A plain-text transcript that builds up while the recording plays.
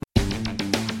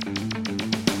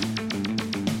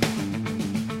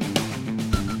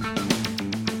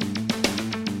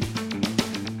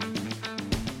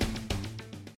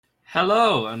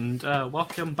Hello, and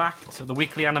welcome back to the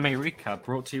weekly anime recap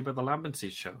brought to you by the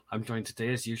Lambency Show. I'm joined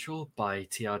today, as usual, by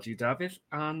TRG David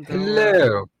and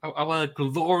Hello, our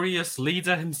glorious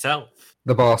leader himself.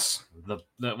 the boss.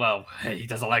 Well, he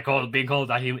doesn't like being called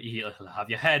that. He'll have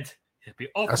your head. He'll be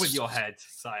off with your head.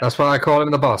 That's why I call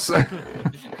him the boss.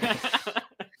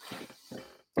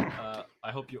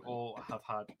 I hope you all have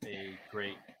had a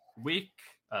great week.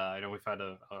 I know we've had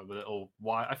a little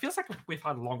while. I feel like we've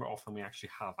had longer off than we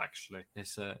actually have. Actually,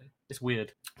 it's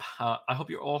weird. I hope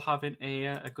you're all having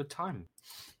a good time.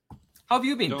 How have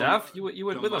you been, Dav? You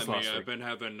were with us last week. I've been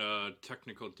having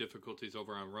technical difficulties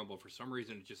over on Rumble. For some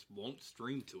reason, it just won't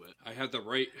stream to it. I had the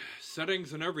right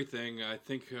settings and everything. I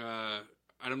think I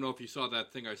don't know if you saw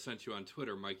that thing I sent you on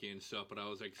Twitter, Mikey, and stuff, but I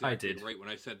was exactly right when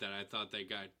I said that. I thought they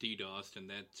got DDoSed, and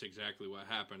that's exactly what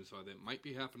happened. So that might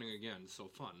be happening again. So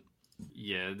fun.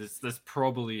 Yeah, this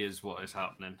probably is what is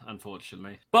happening,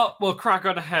 unfortunately. But we'll crack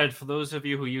on ahead. For those of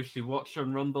you who usually watch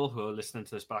on Rumble, who are listening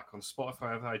to this back on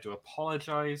Spotify, I do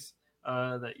apologize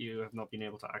that you have not been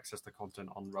able to access the content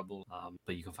on Rumble,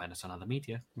 but you can find us on other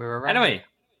media. Anyway,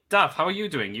 Dav, how are you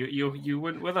doing? You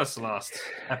weren't with us last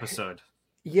episode.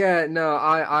 Yeah, no,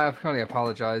 I have kindly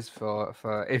apologize for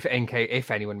if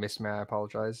anyone missed me, I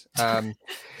apologize. No,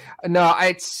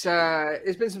 it's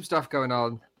there's been some stuff going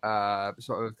on,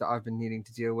 sort of that I've been needing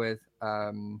to deal with.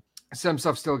 Some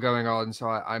stuff still going on, so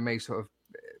I may sort of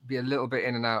be a little bit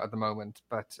in and out at the moment.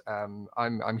 But I'm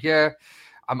here,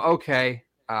 I'm okay,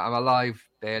 I'm alive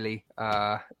barely,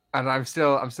 and I'm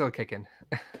still kicking.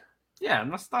 Yeah,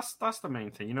 and that's the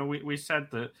main thing. You know, we said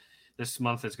that this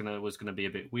month was gonna be a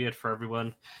bit weird for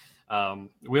everyone.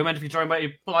 We were meant to be joined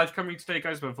by Blythe coming today,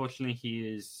 guys, but unfortunately he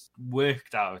is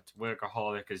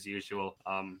workaholic as usual.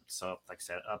 So like I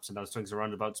said, ups and downs, swings and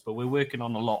roundabouts, but we're working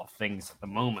on a lot of things at the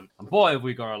moment. And boy, have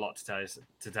we got a lot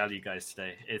to tell you guys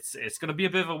today. It's gonna be a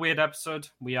bit of a weird episode.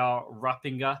 We are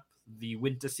wrapping up the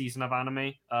winter season of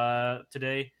anime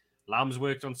today. Lamb's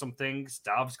worked on some things.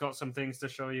 Dav's got some things to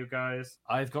show you guys.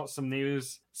 I've got some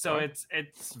news. So it's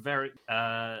very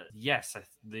yes. I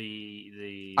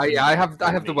have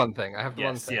the one ththing. I have the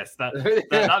one thing. Yes, that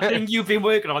thing you've been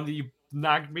working on that you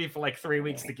nagged me for like 3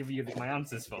 weeks to give you my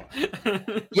answers for.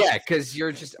 Yeah, because you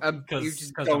just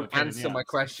don't answer my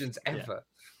questions ever.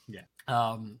 Yeah.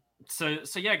 So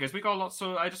yeah, guys, we got a lot.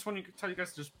 So I just want to tell you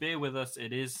guys to just bear with us.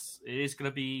 It is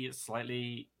going to be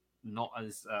slightly not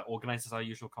as organized as our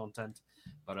usual content,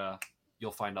 but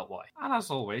you'll find out why. And as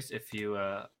always, if you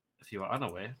are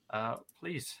unaware,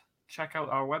 please check out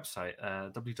our website,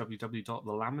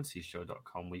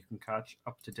 www.thelambencyshow.com, where you can catch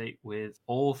up to date with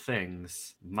all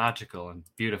things magical and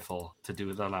beautiful to do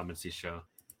with the Lambency Show.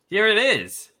 Here it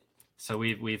is. So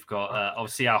we've got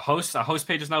obviously our host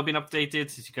page has now been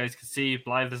updated. As you guys can see,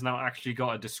 Blythe has now actually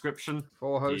got a description.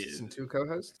 4 hosts and 2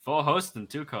 co-hosts. 4 hosts and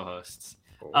 2 co-hosts.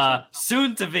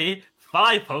 Soon to be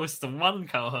 5 hosts and 1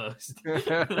 co-host.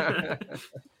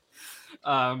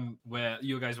 Where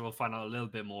you guys will find out a little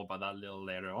bit more about that a little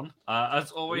later on.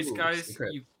 As always, guys,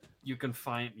 you can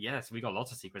find we got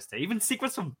lots of secrets today. Even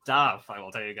secrets from Dav, I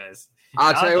will tell you guys.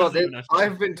 I'll tell you what,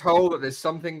 I've been told that there's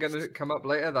something going to come up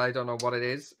later that I don't know what it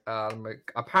is.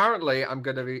 Apparently, I'm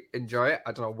going to enjoy it.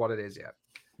 I don't know what it is yet.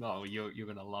 No, you're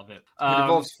gonna love it. If it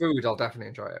involves food, I'll definitely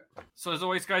enjoy it. So as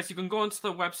always, guys, you can go onto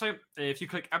the website. If you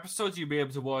click episodes, you'll be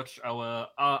able to watch our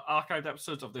archived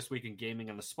episodes of This Week in Gaming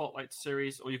and the Spotlight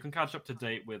series, or you can catch up to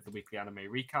date with the weekly anime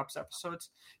recaps episodes.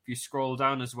 If you scroll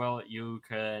down as well, you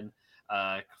can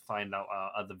find out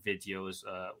our other videos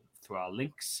through our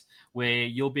links, where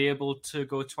you'll be able to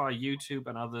go to our YouTube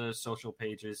and other social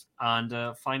pages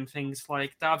and find things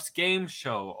like Dav's Game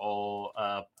Show or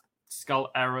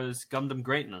Skull Era's Gundam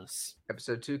Greatness.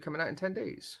 Episode 2 coming out in 10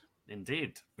 days.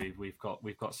 Indeed, we've got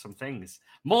some things.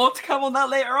 More to come on that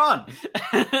later on.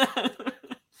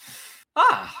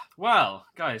 Well,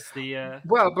 guys,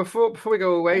 well, before we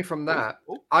go away from that,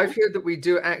 I've heard that we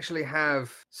do actually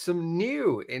have some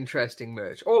new interesting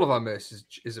merch. All of our merch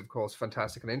is of course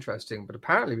fantastic and interesting, but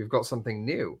apparently we've got something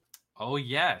new. Oh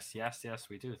yes,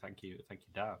 we do. Thank you,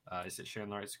 Dav. Is it sharing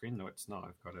the right screen? No, it's not.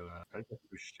 I've got to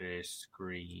share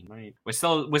screen. Right. We're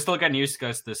still getting used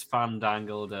to this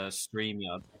fan-dangled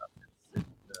StreamYard.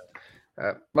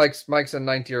 Mike's a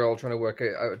 90-year-old trying to work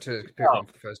it out to pick on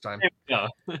for the first time.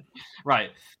 Right.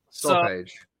 Store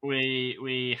page.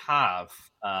 We have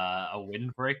a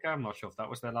windbreaker. I'm not sure if that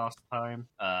was their last time.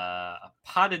 A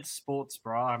padded sports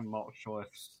bra. I'm not sure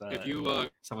if you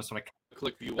someone's trying to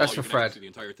click view all, that's you for can Fred. see the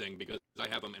entire thing because I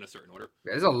have them in a certain order.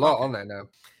 There's a lot on there now.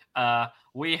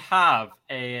 we have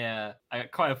a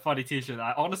quite a funny T-shirt.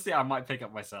 Honestly, I might pick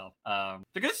up myself.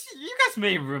 Because you guys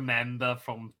may remember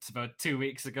from about 2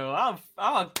 weeks ago,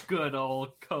 our good old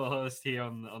co-host here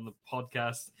on the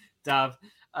podcast, Dav,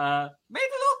 made a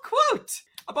little quote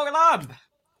about a lamb.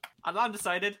 And Lamb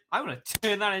decided, I want to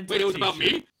turn that into. Wait, it was about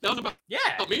me? That was about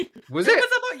me? Was It it?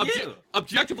 was about you.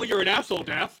 Objectively, you're an asshole,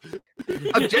 Daff.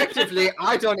 Objectively,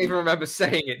 I don't even remember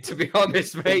saying it, to be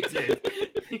honest, mate.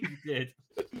 You did.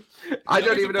 I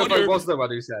don't That even know makes if it I was the one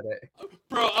who said it.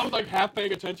 Bro, I was like half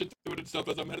paying attention to it and stuff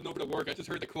as I'm heading over to work. I just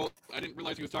heard the quote. I didn't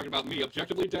realize he was talking about me.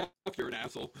 Objectively, Daff, you're an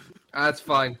asshole. That's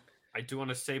fine. I do want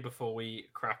to say before we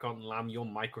crack on, Lamb, your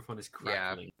microphone is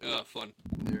crackling. Fun.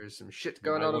 There's some shit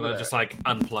going on over there. Just like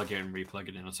unplug it and replug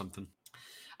it in or something.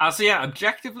 So yeah,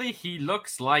 objectively, he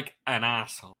looks like an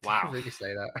asshole. Wow. Did you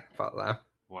say that about Lamb?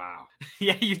 Wow.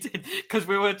 Yeah, you did, because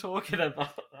we were talking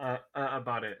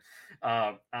about it,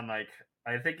 and like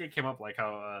I think it came up like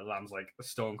how Lamb's like a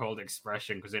stone cold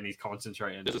expression because then he's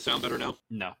concentrating. Does it sound better now?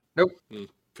 No. Nope.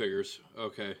 Figures.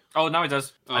 Okay. Oh, now it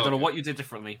does. Oh, I don't know okay. what you did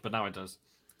differently, but now it does.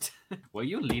 Were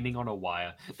you leaning on a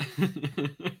wire?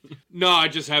 No, I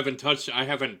just haven't touched. I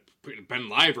haven't been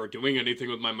live or doing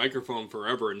anything with my microphone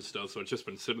forever and stuff, so it's just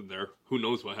been sitting there. Who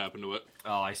knows what happened to it?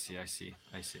 Oh, I see.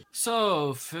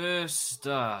 So, first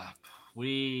up,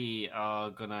 we are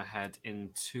gonna head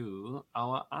into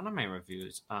our anime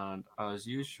reviews, and as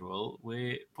usual,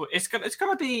 it's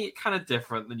gonna be kind of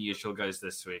different than usual, guys,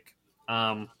 this week.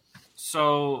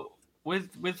 So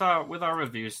with our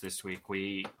reviews this week,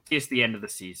 it's the end of the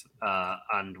season,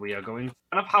 and we are going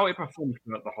kind of how it performed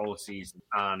throughout the whole season,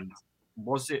 and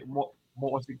what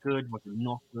was it good? Was it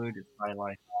not good? It's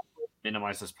highlight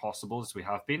minimized as possible as we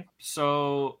have been.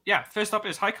 So yeah, first up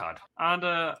is High Card, and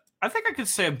I think I could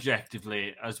say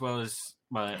objectively, as well as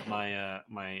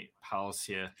my pals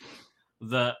here,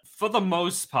 that for the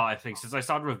most part, I think since I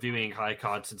started reviewing High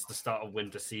Card since the start of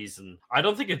winter season, I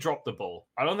don't think it dropped the ball.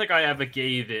 I don't think I ever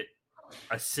gave it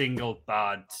a single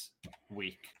bad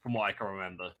week from what I can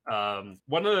remember.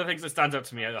 One of the things that stands out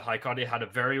to me at High Card, it had a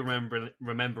very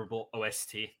rememberable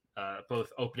OST.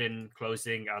 Both opening,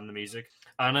 closing, and the music,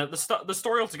 and the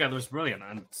story altogether is brilliant.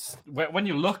 And when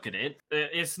you look at it,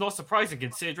 it's not surprising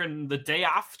considering the day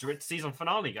after its season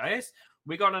finale, guys,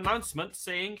 we got an announcement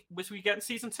saying we get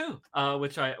season 2,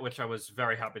 which I was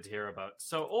very happy to hear about.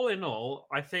 So all in all,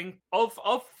 I think of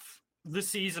the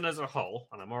season as a whole,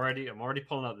 and I'm already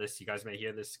pulling out this. You guys may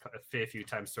hear this a fair few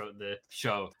times throughout the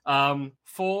show.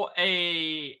 For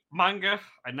a manga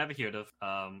I'd never heard of,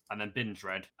 and then binge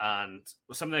read, and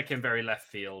something that came very left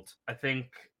field, I think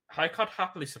High Card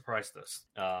happily surprised us,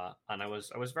 and I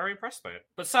was very impressed by it.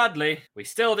 But sadly, we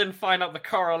still didn't find out the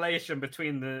correlation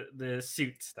between the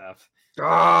suit stuff.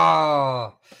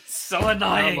 Oh, So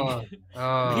annoying. come on.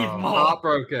 Oh, Need I'm more.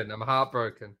 heartbroken. I'm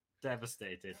heartbroken.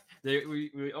 Devastated.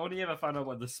 We only ever found out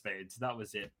about the spades. That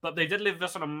was it. But they did leave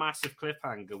us on a massive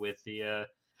cliffhanger with the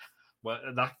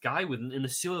that guy in the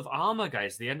Seal of Armor,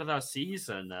 guys. The end of that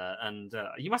season, and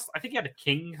I think he had a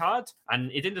king card,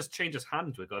 and it didn't just change his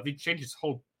hand to a glove. He changed his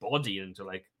whole body into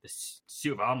like this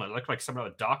Suit of Armor. It looked like something out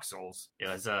of Dark Souls. It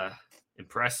was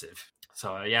impressive.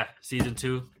 So yeah, season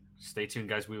 2. Stay tuned,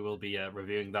 guys. We will be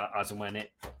reviewing that as and when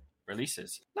it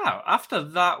releases. Now, after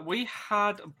that, we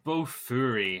had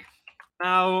Bofuri.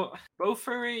 Now,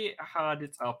 Bofuri had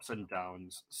its ups and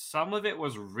downs. Some of it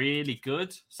was really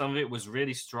good, some of it was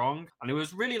really strong, and it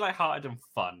was really lighthearted and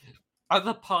fun.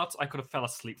 Other parts, I could have fell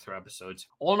asleep through episodes.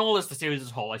 All in all, as the series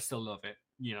as a whole, I still love it.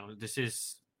 You know, this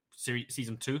is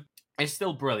season 2. It's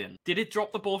still brilliant. Did it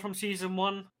drop the ball from season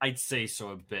 1? I'd say so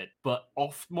a bit. But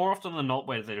more often than not,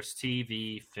 whether there's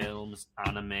TV, films,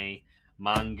 anime,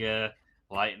 manga,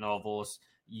 light novels,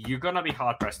 you're gonna be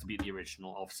hard pressed to beat the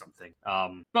original of something.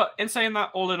 But in saying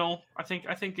that, all in all, I think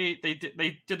they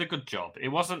did a good job. It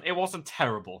wasn't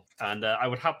terrible, and I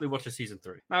would happily watch a season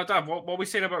 3. Now, Dad, what are we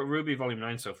saying about Ruby Volume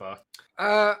 9 so far?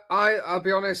 I'll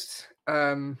be honest.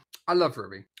 I love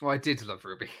Ruby. Well, I did love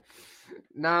Ruby.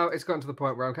 Now it's gotten to the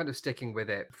point where I'm kind of sticking with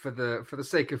it for the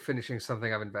sake of finishing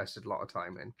something I've invested a lot of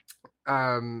time in.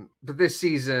 But this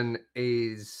season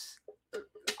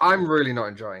I'm really not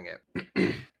enjoying it.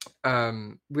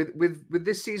 With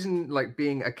this season like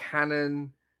being a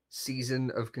canon season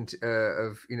of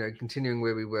continuing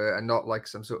where we were and not like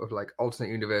some sort of like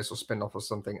alternate universe or spin-off or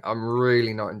something, I'm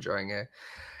really not enjoying it.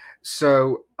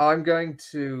 So I'm going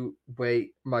to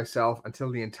wait myself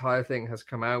until the entire thing has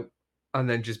come out and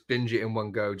then just binge it in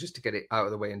one go just to get it out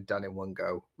of the way and done in one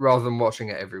go rather than watching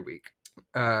it every week.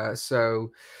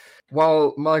 So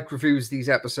while Mike reviews these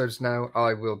episodes now,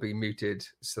 I will be muted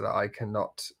so that I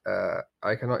cannot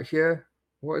hear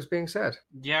what is being said.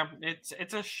 Yeah,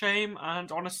 it's a shame,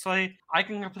 and honestly, I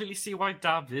can completely see why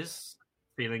Dav is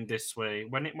feeling this way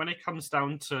when it comes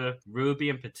down to Ruby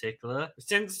in particular.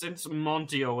 Since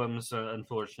Monty Owen's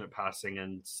unfortunate passing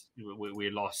and we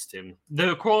lost him,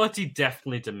 the quality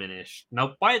definitely diminished.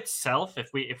 Now, by itself,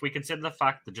 if we consider the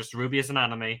fact that just Ruby is an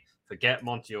anime, forget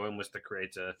Monty Owen was the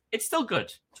creator, it's still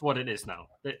good to what it is now.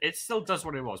 It still does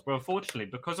what it was, but unfortunately,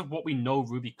 because of what we know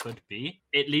Ruby could be,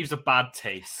 it leaves a bad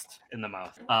taste in the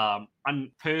mouth.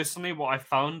 And personally, what I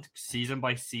found season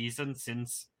by season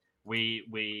since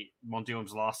we Monty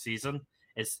Owen's last season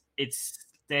is it's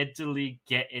steadily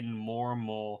getting more and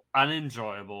more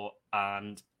unenjoyable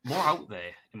and more out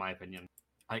there, in my opinion.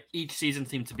 Like each season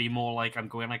seemed to be more like I'm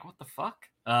going like, what the fuck?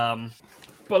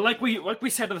 But like we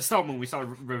said at the start when we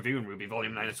started reviewing Ruby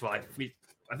Volume 9 as well, I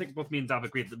think both me and Dav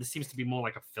agreed that this seems to be more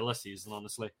like a filler season,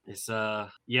 honestly. It's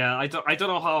yeah, I don't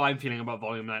know how I'm feeling about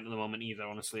Volume 9 at the moment either,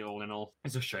 honestly, all in all.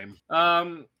 It's a shame.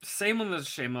 Same one there's a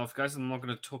shame of, guys, I'm not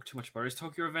gonna talk too much about it. Is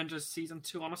Tokyo Revengers Season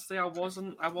 2, honestly, I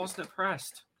wasn't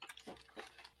impressed.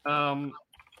 I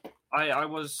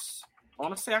was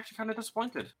honestly actually kind of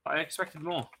disappointed. I expected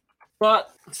more.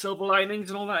 But silver linings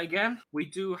and all that again, we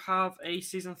do have a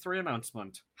Season 3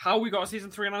 announcement. How we got a Season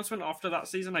 3 announcement after that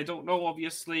season, I don't know.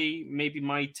 Obviously, maybe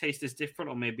my taste is different,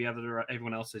 or maybe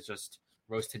everyone else is just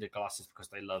rose-tinted glasses because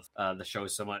they love the show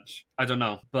so much. I don't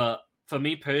know. But for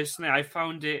me personally, I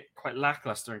found it quite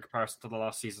lackluster in comparison to the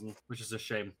last season, which is a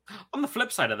shame. On the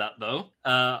flip side of that, though,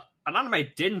 an anime I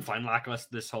didn't find lackluster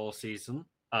this whole season,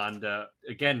 and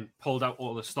again pulled out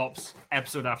all the stops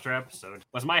episode after episode,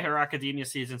 was My Hero Academia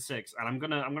Season 6. And I'm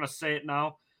gonna say it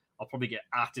now. I'll probably get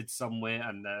atted somewhere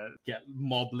and get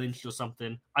mob lynched or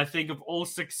something. I think of all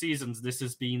 6 seasons, this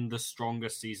has been the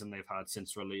strongest season they've had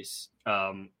since release.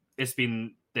 It's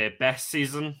been their best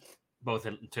season, both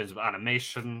in terms of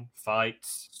animation,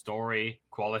 fights, story,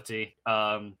 quality.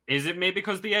 Is it maybe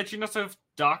because the edginess of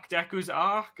Dark Deku's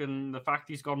arc and the fact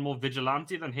he's gone more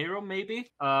vigilante than hero, maybe?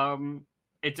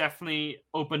 It definitely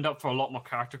opened up for a lot more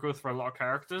character growth for a lot of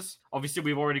characters. Obviously,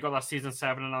 we've already got that Season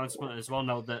 7 announcement as well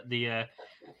now that the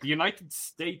United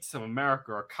States of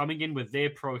America are coming in with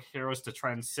their pro heroes to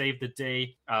try and save the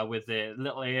day with their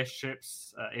little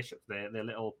airships, their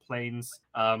little planes,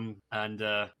 and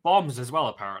bombs as well,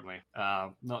 apparently.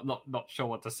 Not sure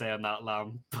what to say on that,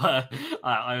 Lamb, but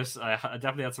I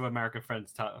definitely had some American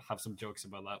friends to have some jokes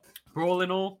about that. But all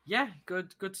in all, yeah,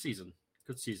 good season.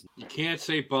 Good season. You can't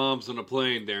say bombs on a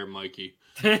plane there, Mikey.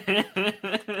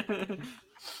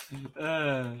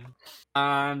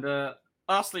 And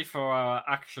lastly, for our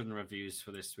action reviews for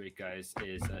this week, guys,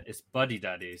 is Buddy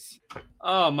Daddies.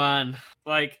 Oh man,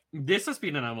 like this has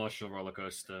been an emotional roller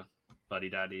coaster.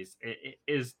 Buddy Daddies. It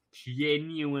is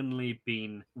genuinely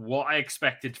been what I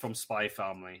expected from Spy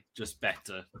Family, just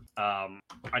better. And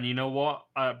you know what?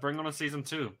 Bring on a season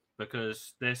 2.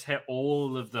 Because this hit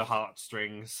all of the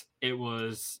heartstrings. It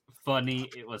was funny,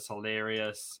 it was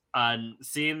hilarious, and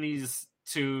seeing these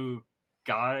 2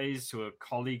 guys who are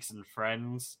colleagues and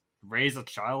friends raise a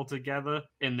child together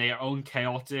in their own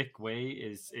chaotic way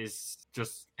is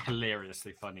just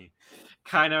hilariously funny.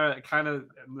 Kind of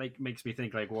like makes me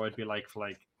think like what it'd be like for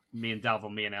like me and Dav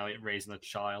or me and Elliot raising a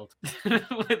child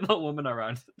with no woman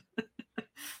around.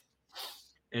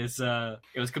 It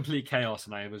was complete chaos,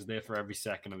 and I was there for every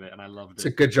second of it, and I loved it. It's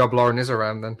a good job Lauren is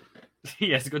around, then.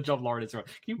 Yeah, it's a good job Lauren is around.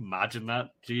 Can you imagine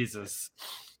that? Jesus.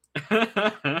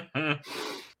 But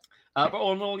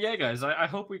all in all, yeah, guys, I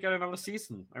hope we get another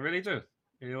season. I really do.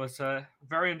 It was a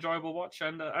very enjoyable watch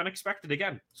and unexpected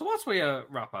again. So once we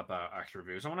wrap up our action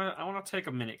reviews, I want to take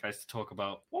a minute, guys, to talk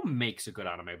about what makes a good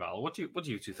anime battle. What do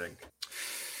you 2 think?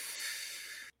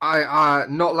 I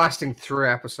not lasting 3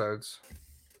 episodes.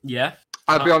 Yeah.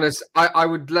 I'll be honest. I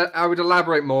would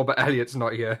elaborate more, but Elliot's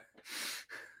not here.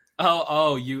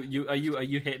 Oh, are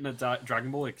you hitting a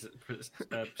Dragon Ball?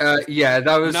 Yeah,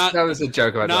 that was a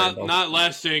joke about Dragon Ball.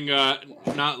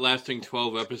 Not lasting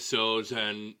 12 episodes,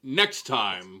 and next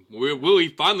time will we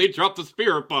finally drop the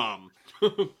spirit bomb?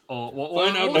 Hang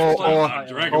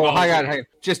on.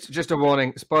 Just a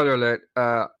warning. Spoiler alert.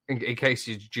 In case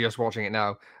you're just watching it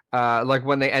now, like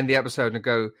when they end the episode and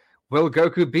go, "Will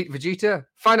Goku beat Vegeta?"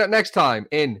 Find out next time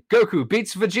in Goku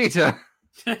Beats Vegeta.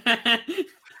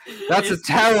 That's a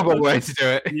terrible way to do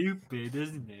it. Stupid,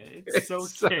 isn't it? It's so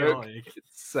chaotic.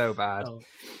 It's so bad. Oh,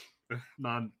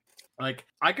 man, like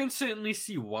I can certainly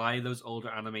see why those older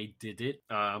anime did it.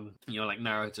 Like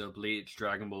Naruto, Bleach,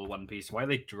 Dragon Ball, One Piece. Why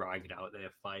they dragged out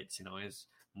their fights. Is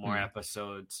more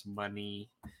episodes, money,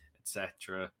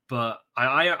 etc. But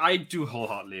I do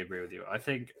wholeheartedly agree with you. I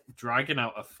think dragging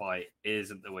out a fight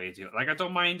isn't the way to do it. Like, I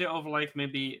don't mind it over like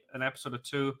maybe an episode or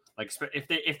two, like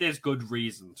if there's good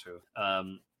reason to.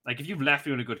 Like, if you've left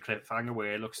me on a good cliffhanger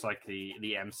where it looks like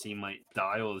the MC might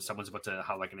die or someone's about to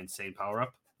have like an insane power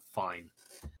up, fine.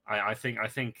 I think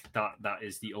that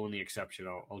is the only exception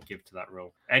I'll give to that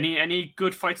rule. Any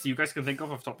good fights that you guys can think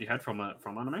of off the top of your head from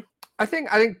anime? I think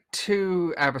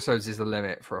 2 episodes is the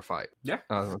limit for a fight. Yeah,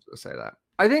 I was going to say that.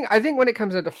 I think when it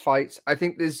comes into fights, I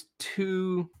think there's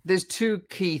two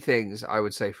key things I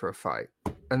would say for a fight,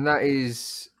 and that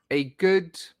is a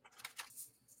good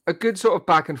sort of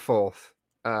back and forth.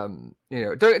 Don't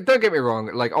get me wrong.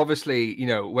 Like, obviously,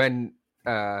 when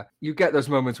you get those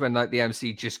moments when like the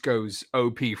MC just goes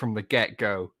OP from the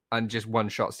get-go and just one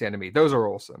shots the enemy. Those are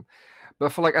awesome.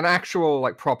 But for like an actual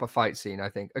like proper fight scene, I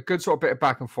think a good sort of bit of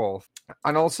back and forth,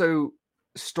 and also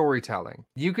storytelling.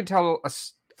 You can tell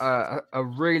a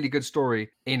really good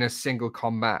story in a single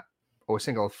combat or a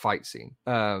single fight scene.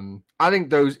 I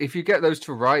think if you get those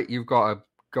two right, you've got a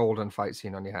golden fight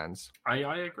scene on your hands. I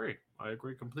agree. I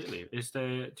agree completely.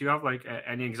 Do you have like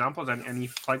any examples and any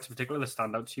fights in particular that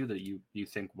stand out to you that you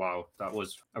think, wow, that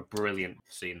was a brilliant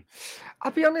scene?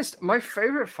 I'll be honest, one of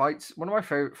my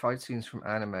favorite fight scenes from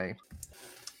anime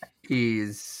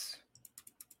is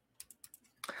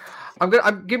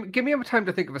give me time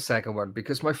to think of a second one,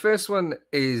 because my first one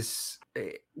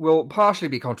will partially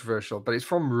be controversial, but it's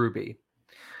from Ruby,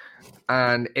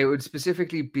 and it would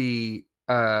specifically be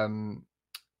the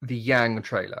Yang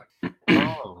trailer.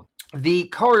 Oh. The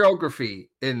choreography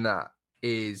in that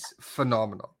is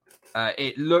phenomenal.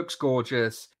 It looks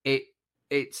gorgeous.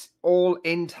 It's all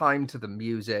in time to the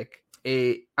music.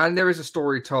 And there is a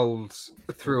story told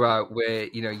throughout where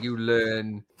you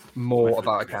learn more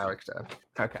about a character.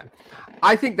 Okay,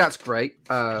 I think that's great.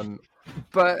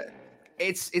 But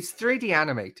it's 3D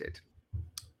animated,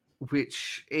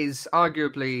 which is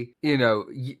arguably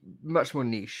much more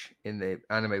niche in the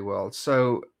anime world.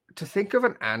 So to think of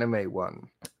an anime one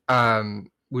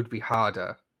would be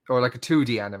harder, or like a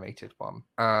 2D animated one.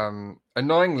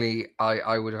 Annoyingly,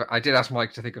 I did ask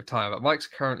Mike to think of time, but Mike's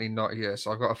currently not here,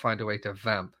 so I've got to find a way to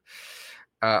vamp.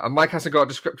 And Mike hasn't got a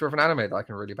descriptor of an anime that I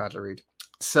can really badly read.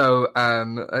 So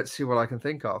let's see what I can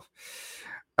think of.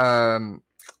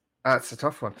 That's a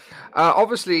tough one.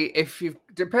 Obviously,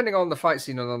 depending on the fight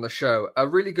scene and on the show, a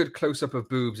really good close up of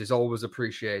boobs is always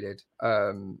appreciated.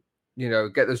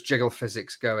 Get those jiggle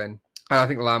physics going. And I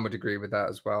think Lam would agree with that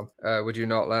as well. Would you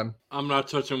not, Lam? I'm not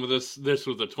touching with this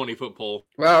with a 20-foot pole.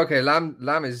 Well, okay,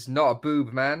 Lam is not a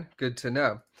boob man. Good to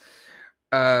know.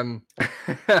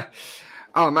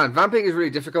 Oh man, vamping is really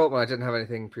difficult when I didn't have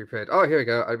anything prepared. Oh, here we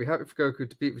go. I'd be happy for Goku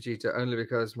to beat Vegeta only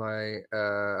because my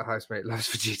housemate loves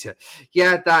Vegeta.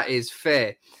 Yeah, that is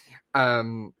fair.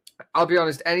 I'll be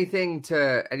honest. Anything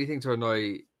to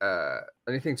annoy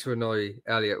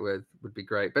Elliot with would be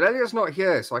great. But Elliot's not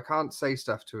here, so I can't say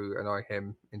stuff to annoy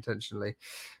him intentionally.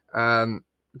 Got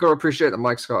to appreciate that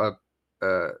Mike's got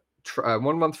a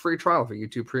 1 month free trial for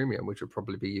YouTube Premium, which would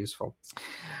probably be useful.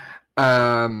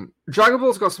 Dragon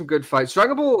Ball's got some good fights.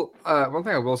 Dragon Ball. One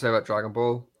thing I will say about Dragon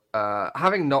Ball,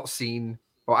 having not seen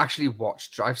or actually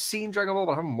watched, I've seen Dragon Ball,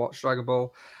 but I haven't watched Dragon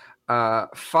Ball.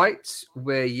 Fights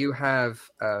where you have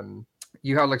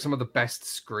like some of the best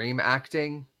scream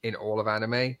acting in all of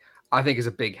anime, I think is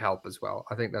a big help as well.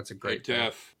 I think that's a great. Hey,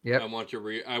 Def. Yep. I want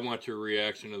your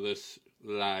reaction to this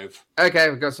live. Okay,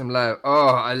 we've got some live. Oh,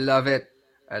 I love it.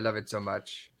 I love it so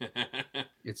much.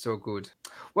 It's so good.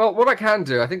 Well, what I can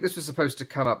do, I think this was supposed to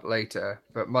come up later,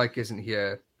 but Mike isn't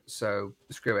here, so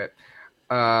screw it.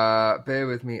 Bear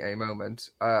with me a moment.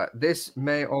 This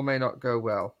may or may not go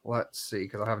well. Let's see,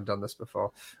 because I haven't done this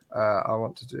before. I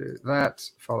want to do that,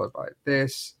 followed by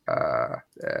this.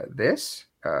 This.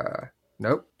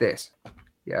 Nope, this.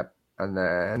 Yep. And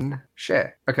then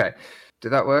share. Okay. Did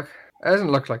that work? It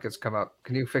doesn't look like it's come up.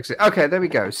 Can you fix it? Okay, there we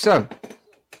go. So,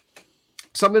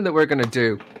 something that we're going to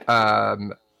do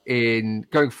in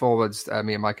going forwards,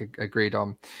 me and Mike agreed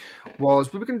on,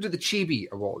 was we were going to do the Chibi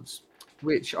Awards,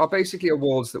 which are basically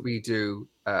awards that we do.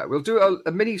 We'll do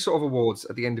a mini sort of awards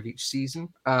at the end of each season.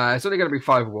 It's only going to be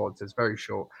 5 awards. It's very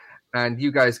short. And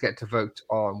you guys get to vote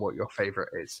on what your favorite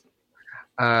is.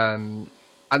 And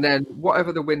then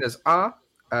whatever the winners are,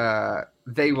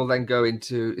 they will then go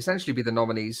into essentially be the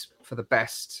nominees for the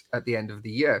best at the end of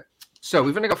the year. So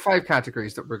we've only got 5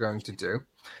 categories that we're going to do.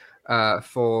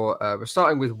 We're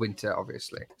starting with winter,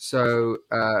 obviously. So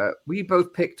we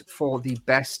both picked for the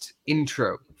best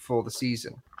intro for the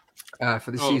season.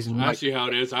 Season, I see how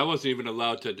it is. I wasn't even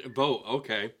allowed to vote.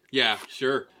 Okay, yeah,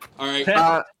 sure. All right.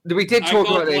 We did talk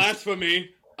about this.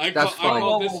 Blasphemy. That's fine.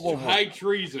 call this high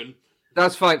treason.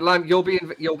 That's fine, Lime. You'll be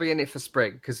in it for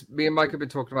spring because me and Mike have been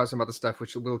talking about some other stuff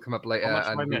which will come up later,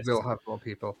 and we will have more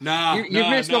people. You've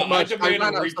missed not much. I ran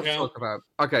out of stuff to talk about.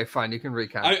 Okay, fine. You can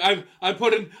recap. I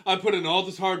put in all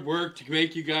this hard work to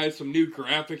make you guys some new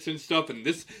graphics and stuff, and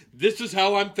this is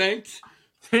how I'm thanked.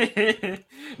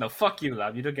 No, fuck you,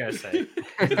 lad. You don't get a say.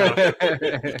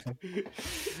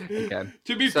 Okay.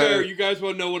 To be fair, you guys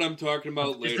will know what I'm talking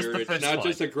about later. It's not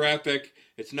just a graphic.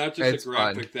 It's not just a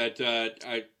graphic that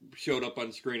I showed up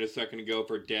on screen a second ago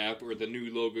for DAP or the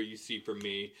new logo you see from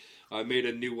me. I made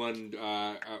a new one.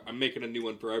 I'm making a new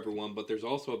one for everyone, but there's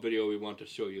also a video we want to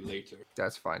show you later.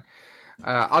 That's fine.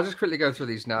 I'll just quickly go through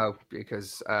these now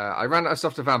because I ran out of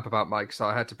stuff to vamp about, Mike, so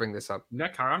I had to bring this up. Yeah,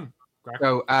 Karen.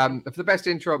 So, for the best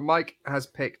intro, Mike has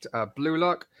picked Blue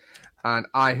Lock, and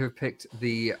I have picked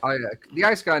the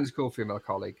Ice Guy and his cool female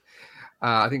colleague.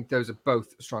 I think those are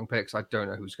both strong picks. I don't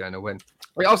know who's going to win.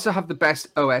 We also have the best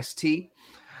OST.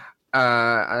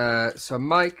 So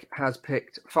Mike has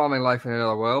picked Farming Life in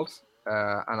Another World,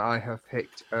 and I have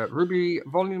picked Ruby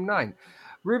Volume 9.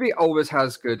 Ruby always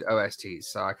has good OSTs,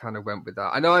 so I kind of went with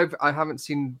that. I know I haven't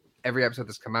seen every episode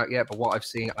that's come out yet, but what I've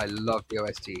seen, I love the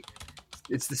OST.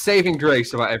 It's the saving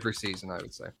grace about every season, I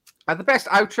would say. The best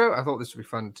outro, I thought this would be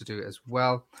fun to do as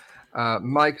well.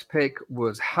 Mike's pick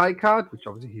was High Card, which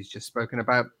obviously he's just spoken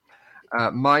about.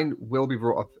 Mine will be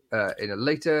brought up in a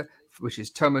later, which is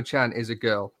Tomo-chan is a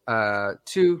Girl.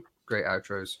 Two great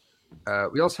outros.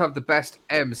 We also have the best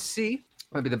MC,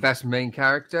 maybe the best main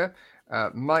character.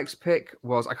 Mike's pick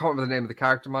was, I can't remember the name of the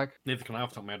character, Mike. Neither can I off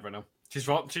the top of my head right now. She's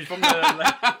from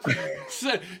the...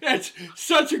 It's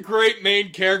such a great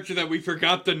main character that we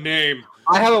forgot the name.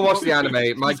 I haven't watched the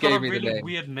anime. Mike gave me the name.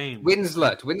 Weird name.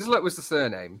 Winslet. Winslet was the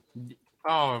surname.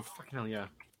 Oh, fucking hell, yeah.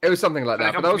 It was something like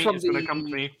that. But that was from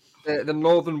the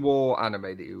Northern War anime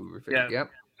that you referred to. Yeah.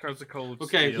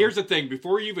 Okay, here's the thing.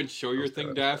 Before you even show your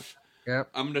thing, Daph, I'm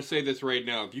going to say this right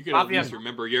now. If you can at least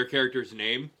remember your character's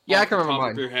name I can remember top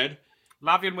mine. of your head,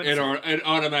 Lavian wins. It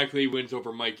automatically wins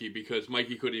over Mikey because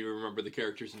Mikey couldn't even remember the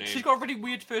character's name. She's got a really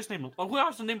weird first name. Who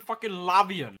has the name fucking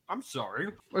Lavian? I'm sorry.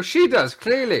 Well, she does,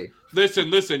 clearly.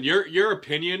 Listen. Your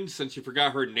opinion, since you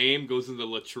forgot her name, goes in the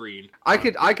latrine. I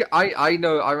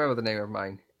know. I remember the name of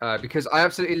mine because I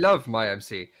absolutely love my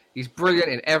MC. He's brilliant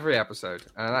in every episode,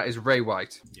 and that is Ray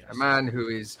White, a man who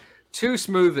is too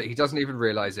smooth that he doesn't even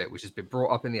realize it, which has been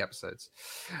brought up in the episodes.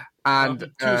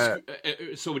 And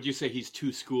so would you say he's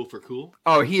too school for cool?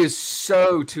 Oh, he is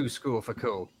so too school for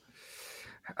cool.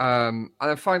 And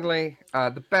then finally,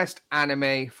 the best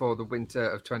anime for the winter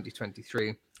of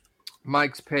 2023.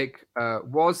 Mike's pick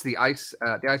was the Ice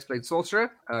Blade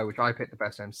Sorcerer, which I picked the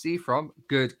best MC from.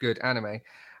 Good anime.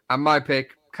 And my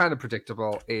pick, kind of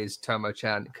predictable, is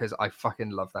Tomo-chan because I fucking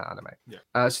love that anime.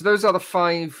 Yeah. So those are the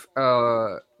 5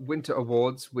 winter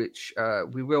awards, which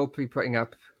we will be putting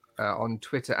up on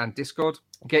Twitter and Discord.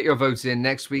 Get your votes in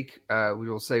next week. We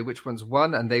will say which ones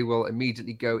won, and they will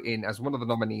immediately go in as one of the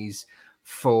nominees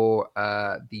for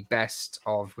the best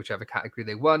of whichever category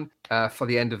they won for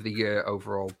the end of the year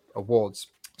overall awards.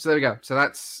 So there we go. So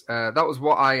that was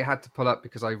what I had to pull up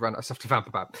because I ran out of stuff to vamp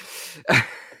about.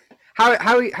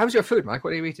 How's your food, Mike?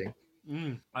 What are you eating?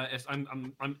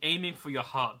 I'm aiming for your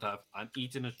heart, Dave. I'm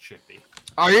eating a chippy.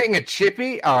 Are you eating a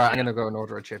chippy? All right, I'm gonna go and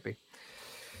order a chippy.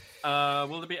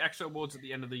 Will there be extra awards at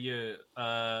the end of the year?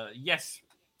 Yes.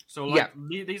 So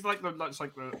these are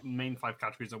the main 5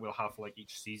 categories that we'll have for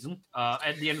each season.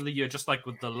 At the end of the year, just like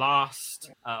with the last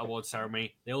award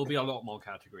ceremony, there will be a lot more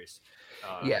categories.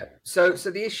 So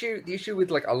the issue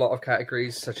with a lot of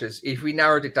categories, such as if we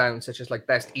narrowed it down, such as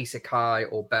best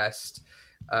isekai or best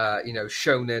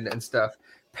shonen and stuff,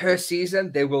 per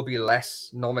season there will be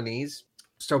less nominees.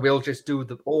 So we'll just do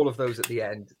all of those at the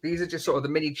end. These are just sort of the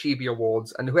mini Chibi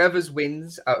awards, and whoever's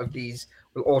wins out of these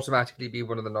will automatically be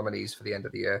one of the nominees for the end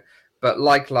of the year. But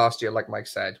like last year, like Mike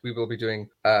said, we will be doing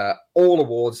all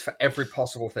awards for every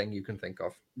possible thing you can think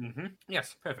of. Mm-hmm.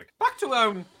 Yes, perfect. Back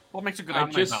to what makes a good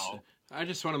anime now. I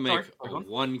just want to make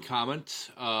one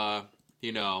comment.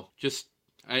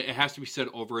 It has to be said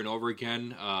over and over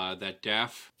again that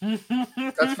Daph.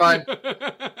 That's fine.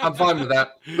 I'm fine with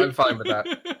that.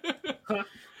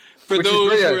 For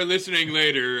those who are listening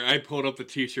later, I pulled up the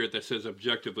T-shirt that says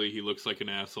 "Objectively, he looks like an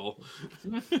asshole."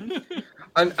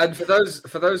 and for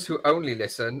those who only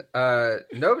listen,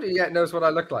 nobody yet knows what I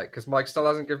look like because Mike still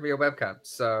hasn't given me a webcam.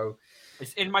 So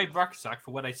it's in my rucksack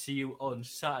for when I see you on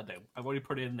Saturday. I've already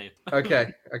put it in there.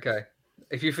 Okay.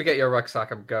 If you forget your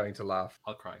rucksack, I'm going to laugh.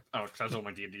 I'll cry. Because that's all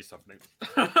my D&D stuff now.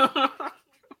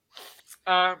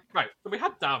 Right, so we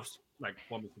had Dav's like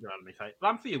what makes a good anime fight.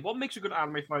 Lamb, for you, what makes a good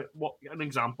anime fight? What an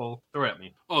example? Throw it at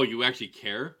me. Oh, you actually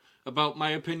care about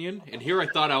my opinion? And here I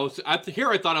thought I was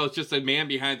just a man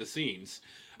behind the scenes.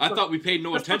 I thought we paid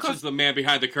no attention to the man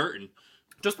behind the curtain.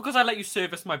 Just because I let you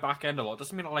service my back end a lot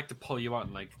doesn't mean I like to pull you out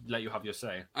and like let you have your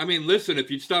say. I mean, listen, if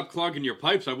you'd stop clogging your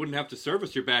pipes, I wouldn't have to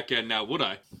service your back end now, would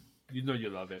I? You know you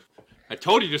love it. I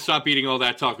told you to stop eating all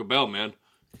that Taco Bell, man.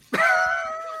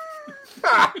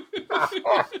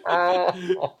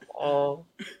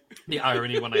 The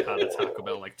irony when I had a Taco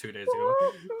Bell like 2 days ago.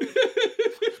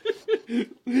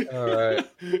 All right.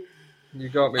 You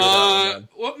got me with that one, man.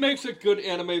 What makes a good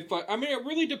anime fight? I mean, it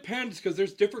really depends because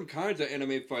there's different kinds of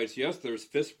anime fights. Yes, there's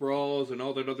fist brawls and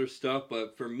all that other stuff,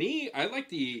 but for me, I like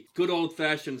the good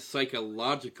old-fashioned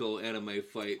psychological anime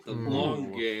fight, the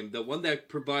long game, the one that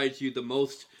provides you the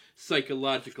most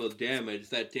psychological damage,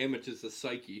 that damages the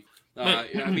psyche.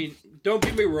 I mean, don't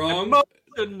get me wrong.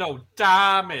 No,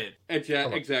 damn it.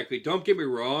 Exactly. Don't get me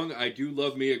wrong. I do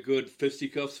love me a good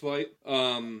fisticuffs fight.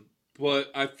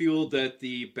 But I feel that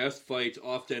the best fights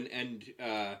often end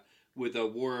with a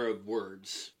war of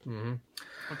words. Mm-hmm.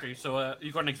 Okay, so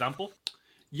you got an example?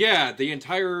 Yeah, the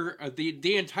entire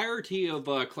the entirety of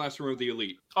Classroom of the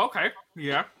Elite. Okay,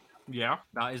 yeah,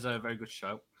 that is a very good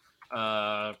show.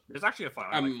 It's actually a fight.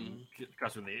 I like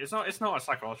Classroom of the Elite. It's not a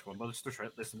psychological one, but it's just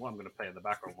this is what I'm going to play in the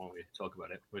background while we talk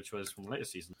about it, which was from the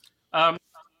latest season. I'm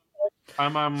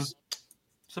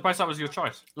surprised that was your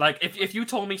choice. Like, if you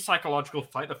told me psychological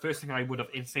fight, the first thing I would have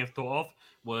instantly thought of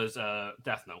was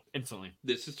Death Note, instantly.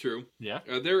 This is true. Yeah.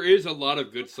 There is a lot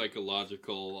of good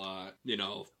psychological,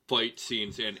 fight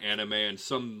scenes in anime, and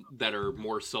some that are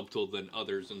more subtle than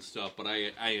others and stuff, but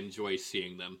I enjoy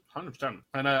seeing them. 100%.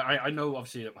 And I know,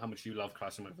 obviously, how much you love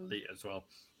Classroom of the Elite as well.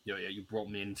 Yeah, you brought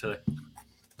me into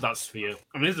that sphere.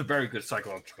 I mean, it's a very good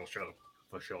psychological show,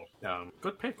 for sure.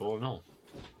 Good pick, all in all.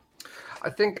 I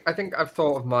think I've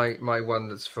thought of my one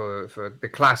that's for the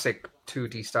classic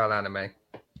 2D style anime.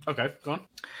 Okay, go on.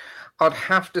 I'd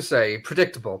have to say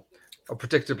predictably,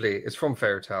 it's from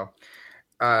Fairy Tail.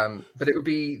 But it would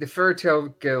be the Fairy Tail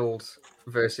Guild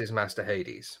versus Master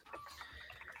Hades.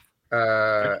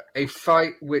 A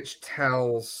fight which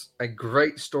tells a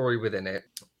great story within it.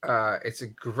 It's a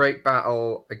great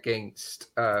battle against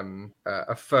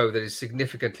a foe that is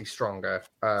significantly stronger.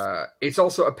 It's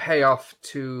also a payoff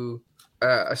to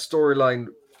a storyline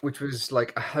which was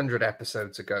like 100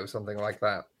 episodes ago, something like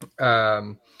that.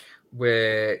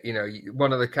 Where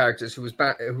one of the characters who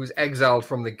was exiled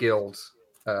from the guild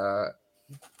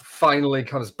finally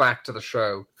comes back to the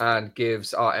show and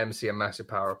gives our MC a massive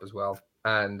power up as well.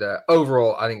 And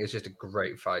overall, I think it's just a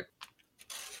great fight.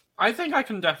 I think I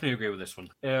can definitely agree with this one.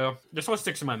 This one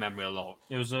sticks in my memory a lot.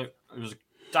 It was a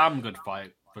damn good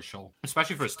fight for sure,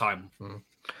 especially for its time.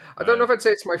 I don't know if I'd say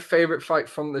it's my favorite fight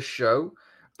from the show,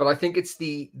 but I think it's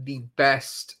the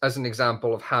best as an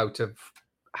example of how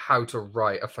to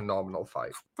write a phenomenal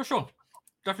fight. For sure.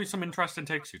 Definitely some interesting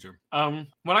takes, you two.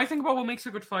 When I think about what makes a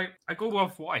good fight, I go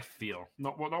off what I feel,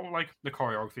 not like the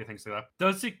choreography, things like that.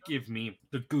 Does it give me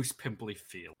the goose pimply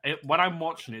feel? When I'm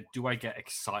watching it, do I get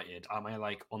excited? Am I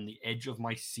like on the edge of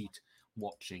my seat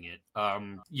watching it?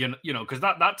 Because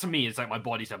that to me is like my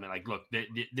body telling me like, look,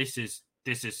 this is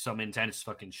some intense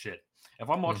fucking shit. If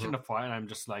I'm watching the fight and I'm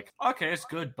just like, okay, it's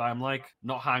good, but I'm like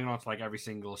not hanging on to like every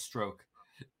single stroke,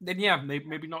 then yeah,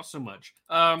 maybe not so much.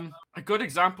 A good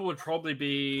example would probably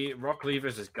be Rock Lee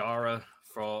versus Gaara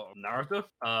from Naruto.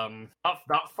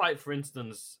 That fight, for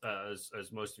instance,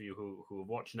 as most of you who have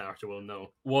watched Naruto will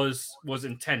know, was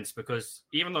intense because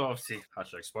even though obviously,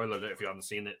 hashtag spoiler alert if you haven't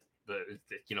seen it, but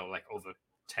like over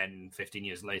 10, 15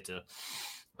 years later,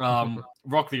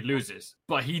 Rock Lee loses,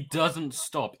 but he doesn't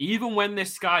stop. Even when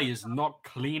this guy is not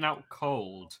clean out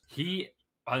cold, he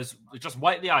has just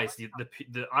wiped the eyes,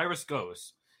 the iris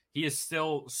goes. He is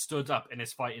still stood up in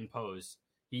his fighting pose.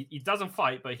 He doesn't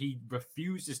fight, but he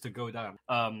refuses to go down.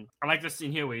 I like this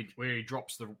scene here where he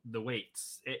drops the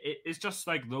weights. It's just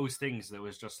like those things that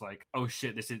was just like, oh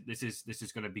shit, this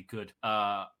is gonna be good.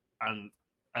 And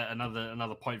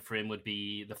another point for him would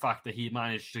be the fact that he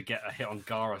managed to get a hit on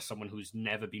Gaara, someone who's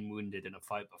never been wounded in a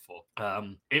fight before.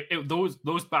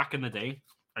 Those back in the day,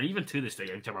 and even to this day,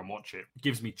 every time I watch it,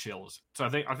 gives me chills. So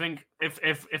I think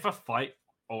if a fight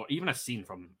or even a scene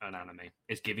from an anime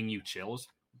is giving you chills,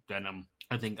 then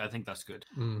I think that's good.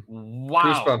 Wow,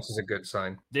 Goosebumps is a good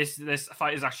sign. This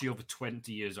fight is actually over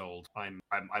 20 years old. I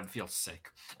feel sick.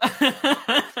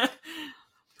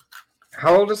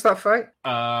 How old is that fight?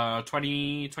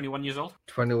 21 years old.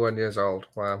 21 years old.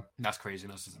 Wow. That's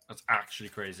craziness. That's actually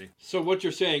crazy. So what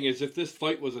you're saying is if this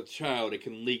fight was a child, it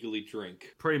can legally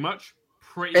drink. Pretty much.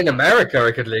 pretty In much- America,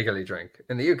 it could legally drink.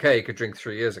 In the UK, it could drink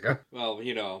 3 years ago. Well,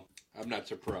 I'm not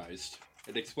surprised.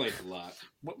 It explains a lot.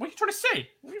 What are you trying to say?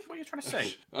 What are you trying to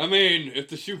say? I mean, if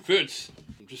the shoe fits,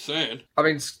 I'm just saying. I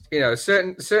mean,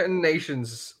 certain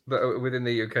nations that are within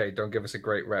the UK don't give us a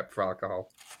great rep for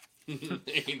alcohol.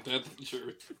 Ain't that the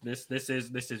truth? This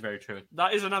is very true.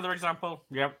 That is another example.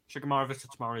 Yep, Shikamaru versus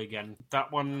Tamari again.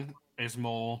 That one is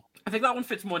more. I think that one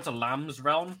fits more into Lamb's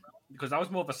realm because that was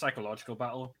more of a psychological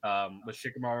battle. With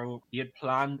Shikamaru, he had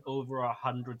planned over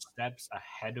 100 steps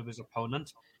ahead of his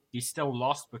opponent. He still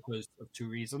lost because of two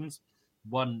reasons.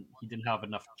 One, he didn't have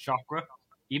enough chakra.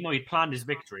 Even though he planned his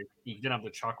victory, he didn't have the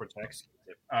chakra to execute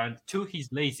it. And two, he's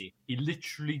lazy. He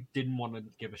literally didn't want to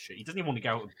give a shit. He doesn't even want to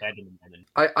get out of bed in the morning.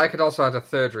 I could also add a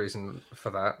third reason for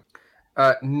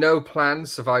that. No plan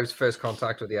survives first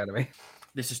contact with the enemy.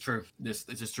 This is true. This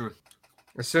is true.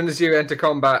 As soon as you enter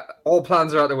combat, all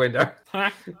plans are out the window.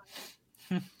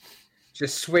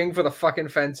 Just swing for the fucking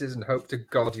fences and hope to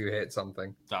God you hit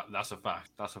something. That's a fact.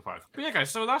 That's a fact. But yeah,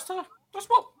 guys, so that's what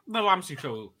the Lamsey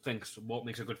show thinks what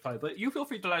makes a good fight. But you feel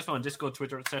free to let us know on Discord,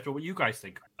 Twitter, etc. what you guys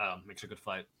think makes a good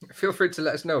fight. Feel free to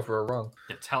let us know if we're wrong.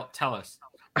 Yeah, tell us.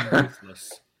 Be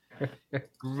ruthless.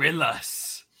 Grill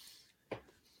us.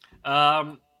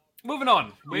 Moving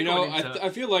on. We're going into... I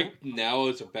feel like now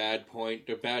is a bad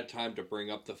time to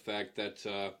bring up the fact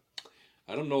that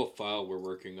I don't know what file we're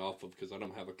working off of because I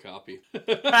don't have a copy.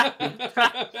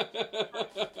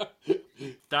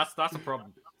 That's a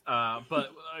problem.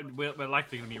 But we're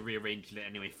likely going to be rearranging it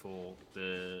anyway for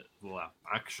the... Well,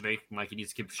 actually, Mikey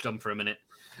needs to keep stum for a minute.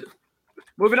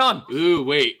 Moving on. Ooh,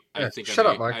 wait. I think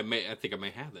Mike. I may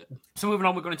have it. So moving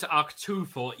on, we're going into Arc 2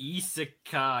 for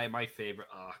Isekai, my favorite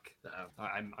arc.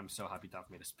 I'm so happy to have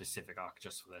made a specific arc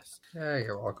just for this. Yeah,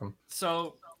 you're welcome.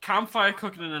 So, Campfire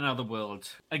Cooking in Another World.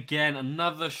 Again,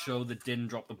 another show that didn't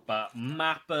drop the bat.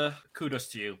 Mappa, kudos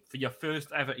to you. For your first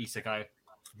ever Isekai,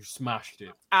 you smashed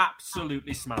it.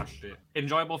 Absolutely smashed it.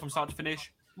 Enjoyable from start to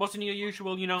finish. Wasn't your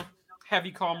usual,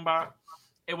 heavy combat.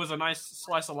 It was a nice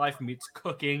slice of life meets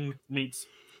cooking, meets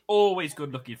always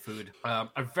good looking food.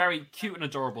 A very cute and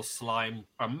adorable slime.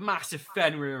 A massive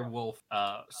Fenrir wolf.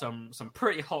 Some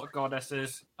pretty hot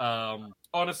goddesses.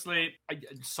 Honestly,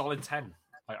 solid 10.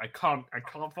 I can't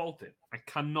fault it. I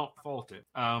cannot fault it.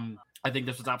 I think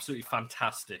this was absolutely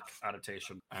fantastic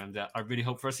adaptation, and I really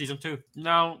hope for a season 2.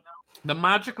 Now, the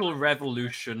magical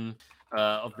revolution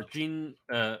of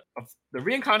the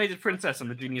reincarnated princess and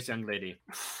the genius young lady.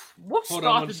 Hold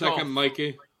on 1 second,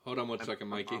 Mikey. Hold on 1 second,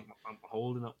 Mikey. I'm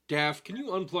holding up. Daff, can you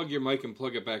unplug your mic and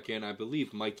plug it back in? I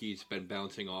believe Mikey's been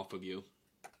bouncing off of you.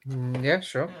 Yeah,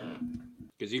 sure.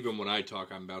 Because even when I talk,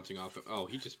 I'm bouncing off. Oh,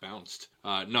 he just bounced.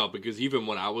 No, because even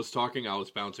when I was talking, I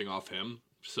was bouncing off him.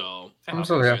 So I'm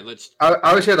still here. Right,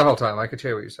 I was here the whole time. I could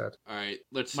hear what you said. All right,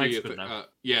 let's see Mike's if good now.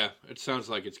 yeah, it sounds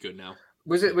like it's good now.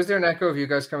 Was there an echo of you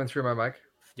guys coming through my mic?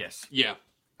 Yes. Yeah.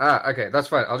 Okay, that's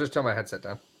fine. I'll just turn my headset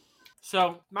down.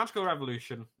 So, magical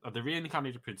revolution of the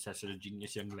reincarnated princess and a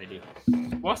genius young lady.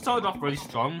 What started off really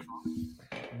strong,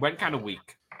 went kind of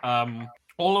weak.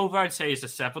 All over, I'd say, is a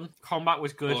 7. Combat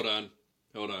was good. Hold on.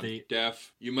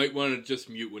 Daff, you might want to just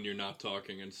mute when you're not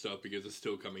talking and stuff because it's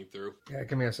still coming through. Yeah,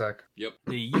 give me a sec. Yep.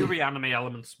 The Yuri anime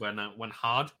elements went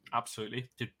hard. Absolutely.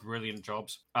 Did brilliant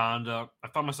jobs. And I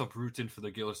found myself rooting for the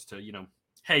girls to,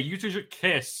 hey, you two should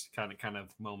kiss kind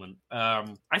of moment.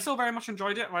 I still very much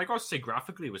enjoyed it. I got to say,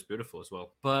 graphically, it was beautiful as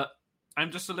well. But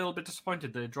I'm just a little bit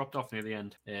disappointed that it dropped off near the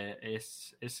end.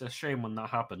 It's a shame when that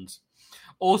happens.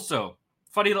 Also,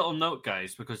 funny little note,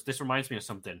 guys, because this reminds me of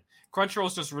something.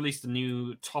 Crunchyroll's just released a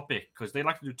new topic because they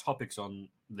like to do topics on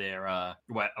their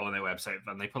website,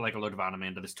 and they put like a load of anime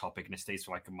into this topic, and it stays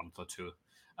for like a month or two.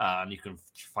 And you can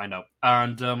find out.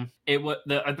 And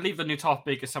I believe the new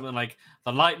topic is something like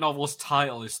the light novel's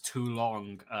title is too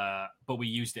long, but we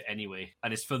used it anyway.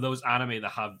 And it's for those anime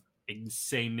that have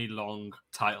insanely long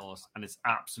titles, and it's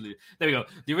absolute. There we go.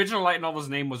 The original light novel's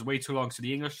name was way too long, so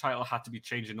the English title had to be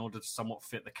changed in order to somewhat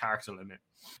fit the character limit.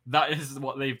 That is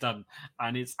what they've done,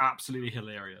 and it's absolutely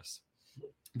hilarious.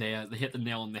 They hit the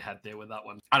nail on the head there with that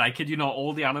one. And I kid you not,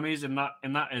 all the animes in that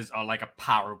are like a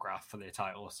paragraph for their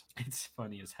titles. It's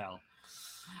funny as hell.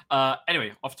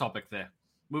 Anyway, off topic there.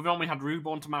 Moving on, we had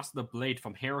Reborn to Master the Blade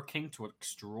from Hero King to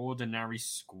Extraordinary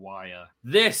Squire.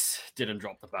 This didn't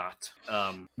drop the bat.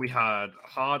 We had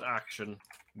hard action.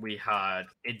 We had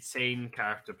insane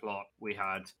character plot. We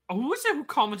had... who was it who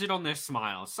commented on their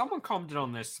smile? Someone commented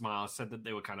on their smile, said that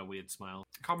they were kind of weird smile.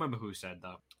 I can't remember who said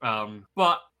that.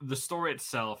 But the story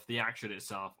itself, the action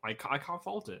itself, I can't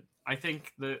fault it. I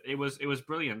think that it was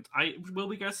brilliant. Will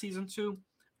we get season 2?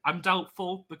 I'm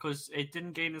doubtful because it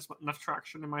didn't gain enough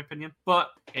traction, in my opinion. But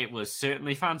it was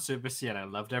certainly fan service, and I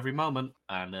loved every moment.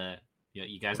 And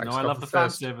you guys know I love the fan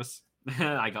service.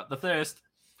 I got the thirst.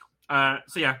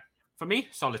 So yeah, for me,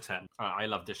 solid 10. I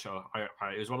love this show.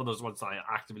 It was one of those ones that I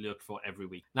actively looked for every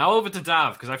week. Now over to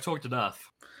Dav, because I've talked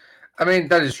enough. I mean,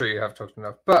 that is true. You have talked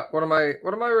enough. But what am I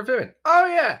reviewing? Oh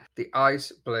yeah, the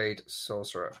Ice Blade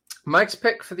Sorcerer. Mike's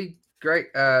pick for the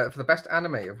best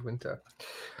anime of winter.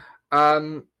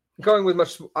 Going with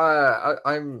much.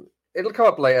 It'll come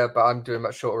up later, but I'm doing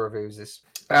much shorter reviews.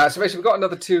 So basically, we've got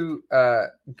another 2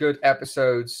 good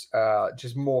episodes.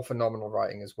 Just more phenomenal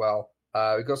writing as well.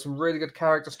 We've got some really good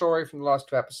character story from the last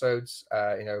 2 episodes.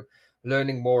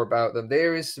 Learning more about them.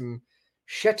 There is some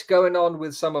shit going on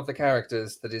with some of the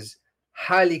characters that is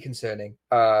highly concerning.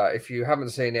 If you haven't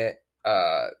seen it,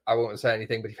 I won't say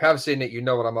anything, but if you have seen it, you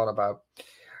know what I'm on about.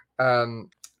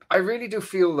 I really do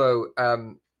feel, though,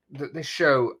 that this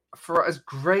show, for as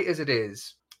great as it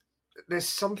is, there's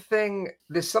something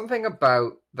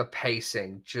about the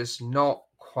pacing just not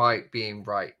quite being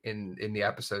right in the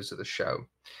episodes of the show.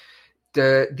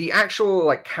 The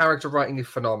actual character writing is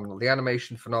phenomenal, the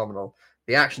animation phenomenal,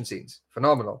 the action scenes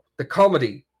phenomenal, the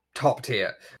comedy top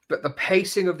tier, but the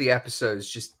pacing of the episodes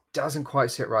just doesn't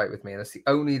quite sit right with me, and that's the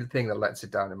only thing that lets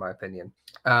it down, in my opinion.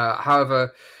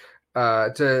 However,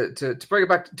 to bring it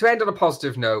back, to end on a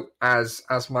positive note, as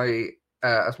my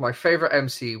favorite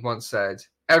MC once said,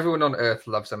 everyone on Earth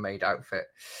loves a maid outfit,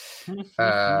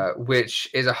 which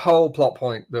is a whole plot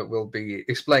point that will be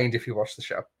explained if you watch the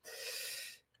show.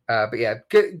 But yeah,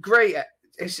 great.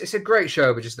 It's a great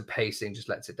show, but just the pacing just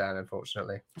lets it down,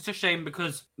 unfortunately. It's a shame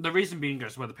because the reason being,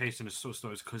 guys, why the pacing is so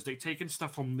slow is because they've taken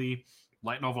stuff from the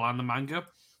light novel and the manga.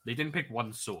 They didn't pick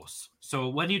one source. So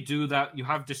when you do that, you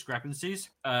have discrepancies.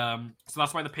 So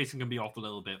that's why the pacing can be off a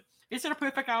little bit. Is it a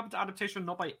perfect adaptation?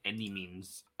 Not by any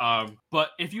means.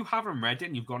 But if you haven't read it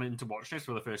and you've gone in to watch this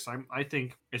for the first time, I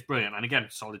think it's brilliant. And again,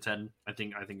 solid 10. I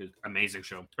think it's an amazing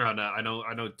show. And I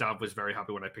know Dab was very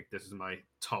happy when I picked this as my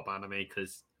top anime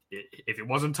because if it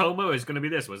wasn't Tomo, it's going to be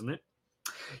this, wasn't it?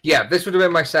 Yeah, this would have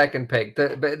been my second pick.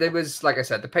 But there was, like I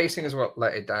said, the pacing is what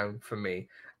let it down for me.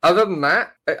 Other than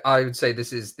that, I would say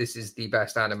this is the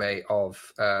best anime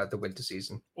of the winter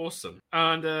season. Awesome.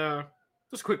 And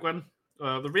just a quick one.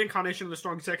 The reincarnation of the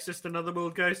strong sexist in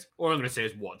Otherworld, guys. All I'm going to say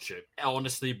is watch it.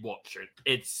 Honestly, watch it.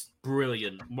 It's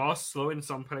brilliant. While slow in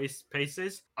some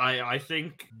paces, I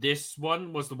think this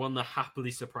one was the one that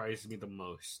happily surprised me the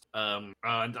most. And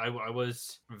I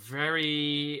was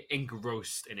very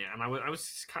engrossed in it. And I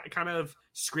was kind of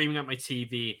screaming at my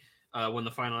TV when the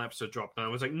final episode dropped. And I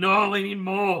was like, no, I need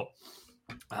more.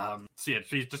 So yeah,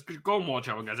 please just go and watch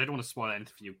it, guys. I don't want to spoil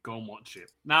anything for you. Go and watch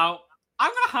it. Now, I'm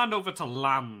going to hand over to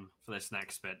Lamb for this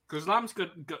next bit, because Lamb's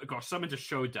got something to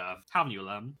show Dav. Haven't you,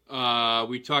 Lamb?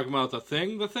 We talking about the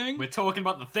thing? We're talking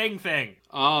about the thing.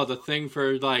 Oh, the thing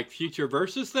for, future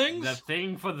versus things? The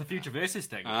thing for the future versus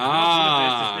thing. We're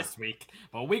not versus this week,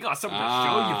 but we got something to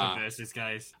show you for versus,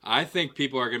 guys. I think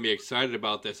people are going to be excited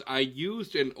about this. I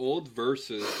used an old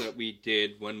versus that we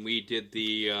did when we did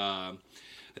the...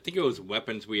 I think it was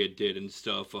weapons we did and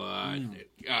stuff. I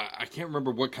can't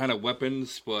remember what kind of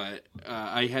weapons, but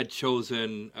I had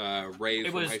chosen Ray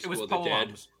from High School of the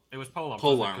Dead. It was pole arms.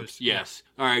 Pole arms, yes.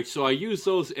 Yeah. All right, so I used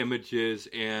those images,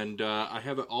 and I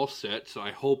have it all set, so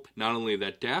I hope not only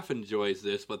that Daff enjoys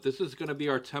this, but this is going to be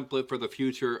our template for the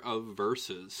future of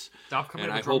Versus. Daff, come in,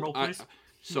 drum roll, please.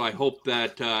 So I hope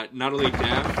that not only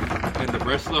Daff and the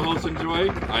rest of the hosts enjoy,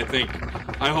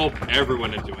 I hope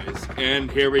everyone enjoys.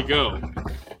 And here we go.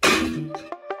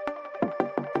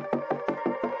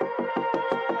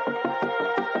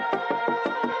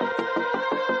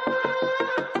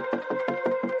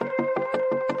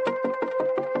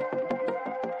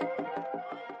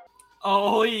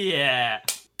 Oh, yeah.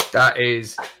 That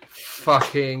is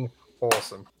fucking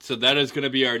awesome. So that is going to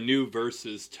be our new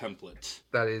Versus template.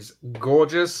 That is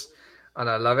gorgeous, and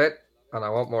I love it, and I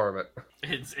want more of it.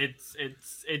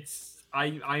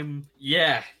 I'm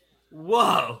yeah.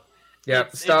 Whoa. Yeah,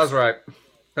 Star's right.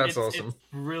 That's awesome. It's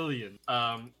brilliant.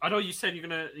 I know you said you're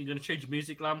gonna change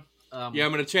music, Lamb. Yeah,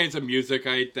 I'm gonna change the music.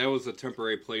 That was a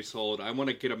temporary placehold. I want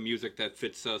to get a music that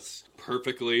fits us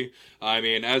perfectly. I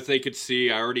mean, as they could see,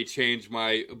 I already changed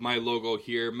my logo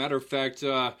here. Matter of fact,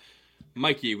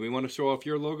 Mikey, we want to show off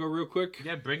your logo real quick?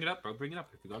 Yeah, bring it up, bro. Bring it up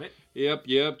if you got it.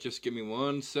 Yep. Just give me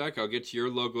one sec. I'll get your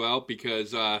logo out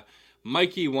because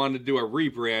Mikey wanted to do a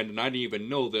rebrand, and I didn't even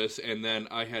know this, and then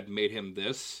I had made him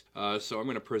this. So I'm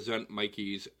going to present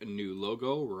Mikey's new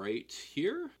logo right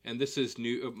here, and this is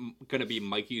going to be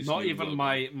Mikey's Not new even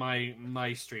logo.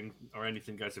 my stream or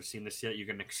anything, guys, have seen this yet. You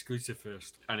get an exclusive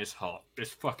first, and it's hot.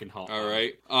 It's fucking hot. All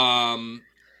right.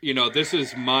 This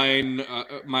is mine,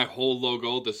 my whole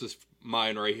logo. This is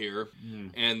mine right here.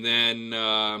 And then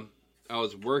I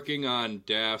was working on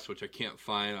Daft's, which I can't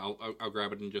find. I'll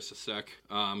grab it in just a sec.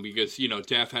 Because,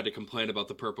 Daft had to complain about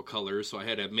the purple colors, so I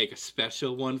had to make a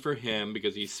special one for him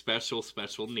because he's special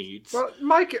needs. Well,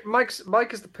 Mike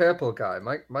is the purple guy.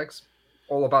 Mike's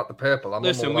all about the purple.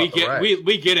 Listen, we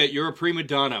get it. You're a prima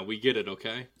donna. We get it,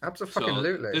 okay?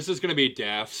 Absolutely. So this is going to be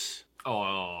Daft's.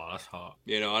 Oh, that's hot.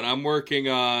 And I'm working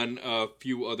on a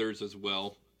few others as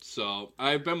well. So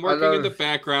I've been working in the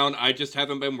background. I just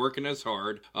haven't been working as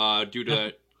hard due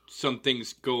to some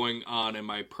things going on in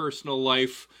my personal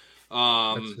life.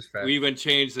 We even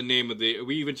changed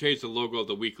the logo of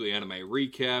the weekly anime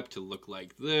recap to look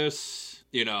like this.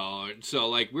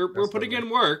 So we're putting in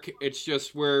work. It's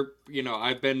just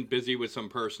I've been busy with some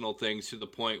personal things to the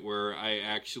point where I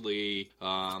actually,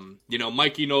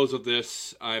 Mikey knows of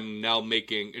this. I'm now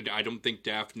I don't think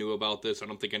Daft knew about this. I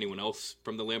don't think anyone else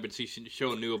from the Lambert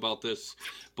show knew about this.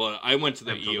 But I went to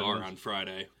the ER on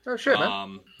Friday. Oh, shit,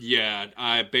 man. Yeah,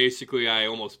 I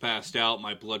almost passed out.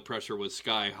 My blood pressure was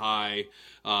sky high.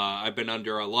 I've been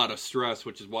under a lot of stress,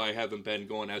 which is why I haven't been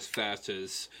going as fast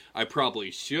as I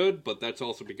probably should, but that's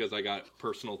also because I got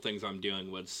personal things I'm dealing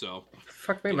with, so...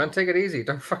 Fuck me, man. Take it easy.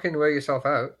 Don't fucking wear yourself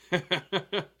out.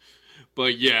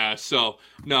 But yeah, so,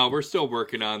 no, we're still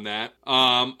working on that.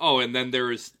 And then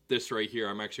there is this right here.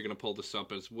 I'm actually going to pull this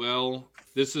up as well.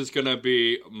 This is going to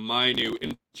be my new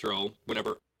intro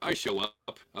whenever I show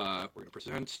up. We're going to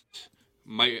present...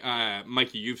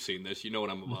 Mikey, you've seen this. You know what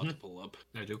I'm about to pull up.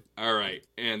 I do. All right,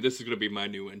 and this is going to be my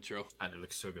new intro. And it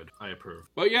looks so good. I approve.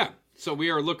 But yeah, so we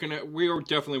are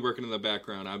definitely working in the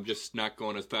background. I'm just not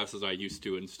going as fast as I used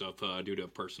to and stuff due to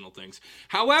personal things.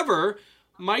 However,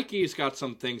 Mikey's got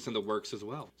some things in the works as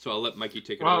well. So I'll let Mikey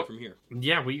take it away from here.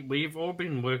 Yeah, we've all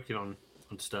been working on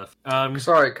stuff.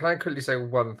 Sorry, can I quickly say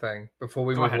one thing before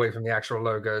we move away from the actual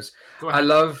logos? I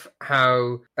love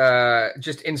how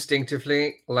just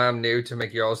instinctively Lamb knew to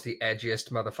make yours the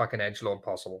edgiest motherfucking edgelord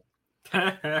possible.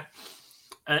 I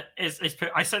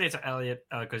said it to Elliot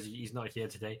because he's not here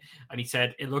today, and he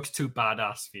said it looks too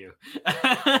badass for you.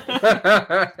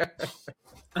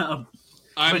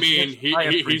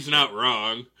 He's not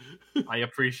wrong. I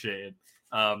appreciate it.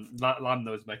 Lamb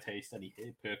knows my taste, and he hit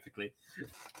it perfectly.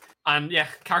 And yeah,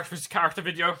 character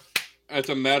video. As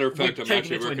a matter of fact, I'm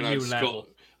actually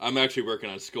working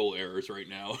on skull errors right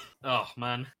now. Oh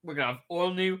man, we're gonna have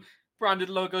all new branded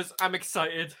logos. I'm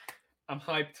excited. I'm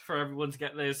hyped for everyone to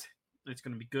get this. It's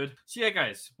gonna be good. So yeah,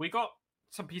 guys, we got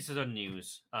some pieces of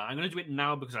news. I'm gonna do it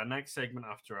now because our next segment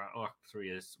after our Arc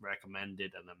 3 is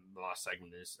recommended, and then the last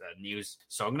segment is news.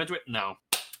 So I'm gonna do it now.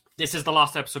 This is the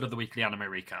last episode of the weekly anime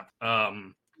recap.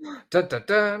 Dun, dun,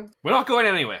 dun. We're not going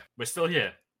anywhere. We're still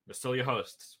here. We're still your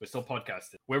hosts. We're still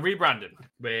podcasting. We're rebranding.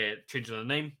 We're changing the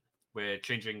name. We're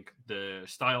changing the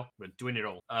style. We're doing it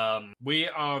all. We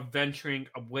are venturing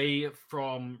away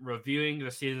from reviewing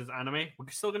the season's anime. We're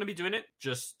still going to be doing it,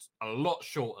 just a lot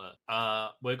shorter.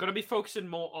 We're going to be focusing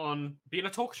more on being a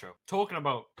talk show, talking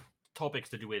about topics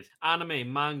to do with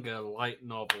anime, manga, light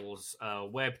novels,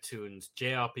 webtoons,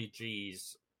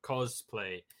 JRPGs,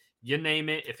 cosplay, you name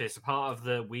it. If it's a part of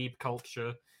the weeb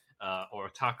culture or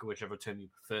otaku, whichever term you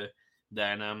prefer,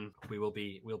 then we'll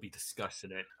be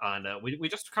discussing it. And we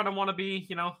just kind of want to be,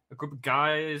 a group of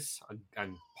guys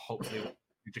and hopefully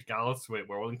just gals.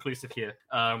 We're all inclusive here.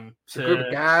 A group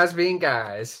of guys being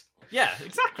guys. Yeah,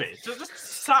 exactly. Just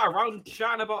sat around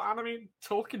chatting about anime,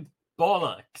 talking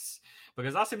bollocks,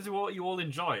 because that seems to be what you all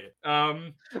enjoy.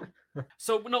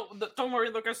 So no, don't worry,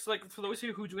 look, guys. Like for those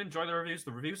who do enjoy the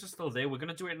reviews are still there. We're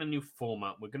gonna do it in a new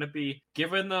format. We're gonna be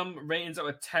giving them ratings out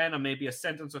of 10 and maybe a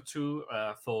sentence or two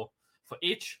for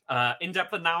each.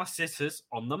 In-depth analyses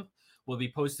on them will be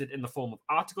posted in the form of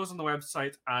articles on the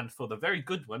website, and for the very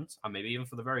good ones, and maybe even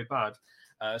for the very bad,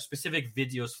 specific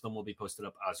videos for them will be posted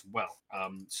up as well.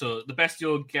 So the best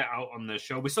you'll get out on the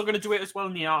show. We're still going to do it as well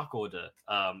in the arc order,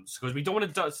 because we don't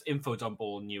want to info dump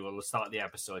all new at the start of the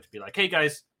episode to be like, hey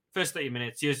guys, first 30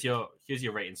 minutes, here's your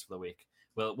ratings for the week.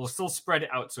 We'll still spread it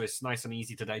out so it's nice and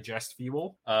easy to digest for you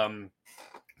all.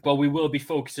 But we will be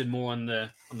focusing more on the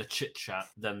chit chat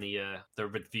than the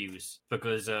reviews,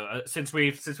 because since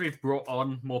we've brought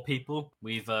on more people,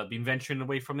 we've been venturing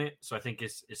away from it. So I think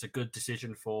it's a good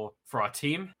decision for our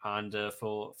team and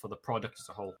for the product as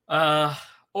a whole.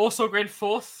 Also, going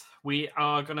forth, we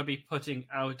are going to be putting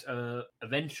out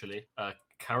eventually.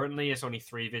 Currently, it's only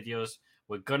 3 videos.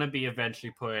 We're going to be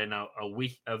eventually putting out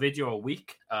a video a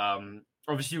week.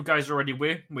 Obviously, you guys already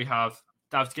aware. We have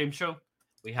Dav's Game Show.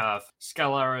 We have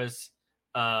Scalara's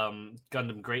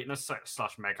Gundam Greatness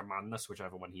 / Mega Madness,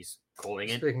 whichever one he's calling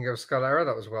it. Speaking of Scalara,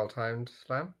 that was well timed,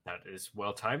 Lamb. That is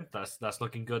well timed. That's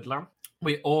looking good, Lamb.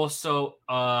 We also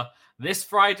this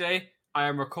Friday I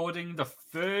am recording the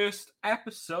first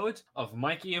episode of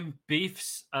Mikey and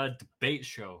Beef's debate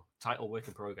show. Title work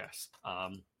in progress.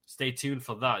 Stay tuned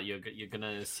for that. You're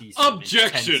gonna see some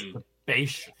objection.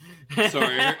 Debate.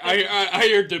 Sorry, I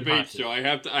hear debate show. I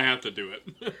have to do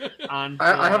it. And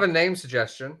I have a name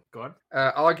suggestion. Go on.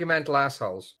 Argumental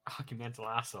assholes. Argumental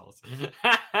assholes.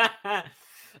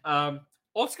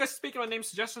 Also, guys, speaking of name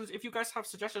suggestions, if you guys have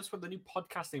suggestions for the new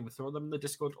podcast name, throw them in the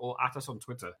Discord or at us on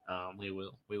Twitter. We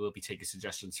will be taking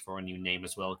suggestions for a new name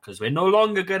as well, because we're no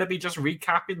longer going to be just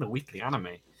recapping the weekly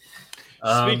anime.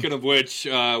 Speaking of which,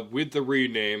 with the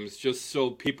renames, just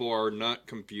so people are not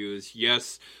confused,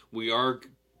 yes, we are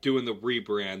doing the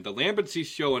rebrand. The Lambency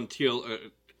Show until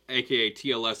aka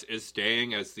TLS is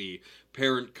staying as the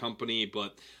parent company,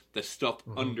 but the stuff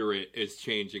under it is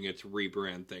changing its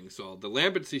rebrand thing. So the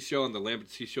Lambency Show and the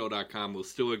LambencyShow.com will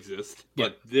still exist,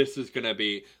 but this is going to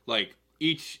be like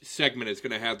each segment is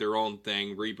going to have their own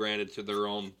thing, rebranded to their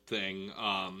own thing.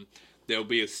 There'll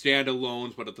be a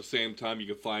standalone, but at the same time, you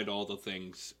can find all the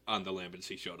things on the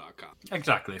LambencyShow.com.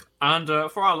 Exactly. And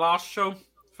for our last show,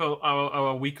 for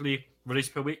our weekly release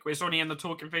per week, it's only in the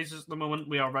talking phases at the moment.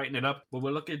 We are writing it up, but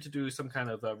we're looking to do some kind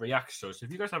of react show. So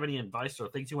if you guys have any advice or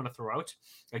things you want to throw out,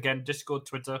 again, Discord,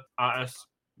 Twitter, at us,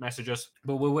 message us.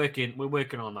 But we're working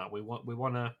on that. We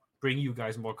want to bring you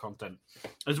guys more content,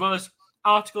 as well as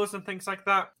articles and things like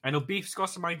that. I know Beef's got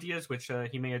some ideas which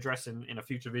he may address in a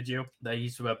future video that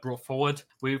he's brought forward.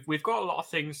 We've got a lot of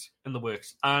things in the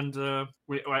works, and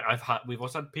we've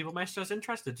also had people message us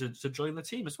interested to join the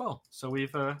team as well. So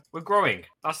we're growing.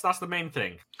 That's the main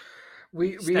thing.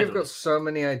 We have got so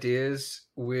many ideas.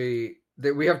 We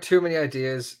have too many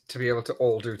ideas to be able to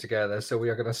all do together. So we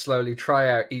are going to slowly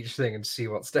try out each thing and see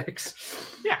what sticks.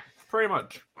 Yeah, pretty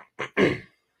much.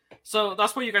 So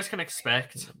that's what you guys can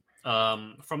expect.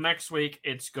 From next week,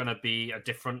 it's going to be a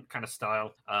different kind of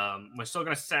style. We're still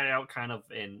going to set out kind of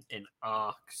in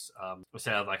arcs.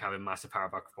 Instead of like having massive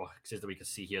paragraph boxes that we can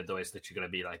see here, though, it's literally going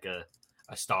to be like a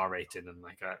star rating and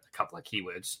like a couple of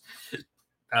keywords.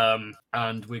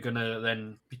 And we're going to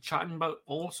then be chatting about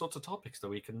all sorts of topics that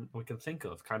we can think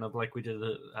of, kind of like we did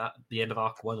at the end of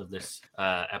arc 1 of this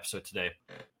episode today.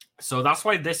 So that's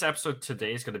why this episode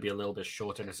today is going to be a little bit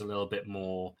shorter and it's a little bit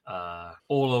more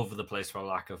all over the place, for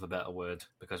lack of a better word,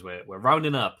 because we're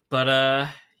rounding up. But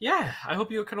yeah, I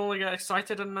hope you can all get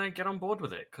excited and get on board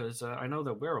with it, because I know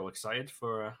that we're all excited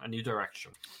for a new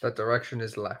direction. That direction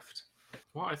is left.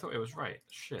 Well, I thought it was right.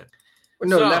 Shit.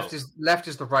 No, so, left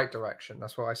is the right direction.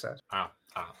 That's what I said.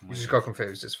 You just got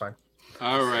confused. It's fine.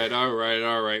 All right.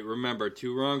 Remember,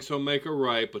 2 wrongs don't make a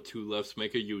right, but 2 lefts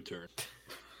make a U-turn.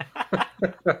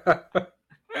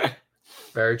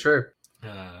 Very true.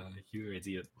 You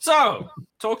idiot. So,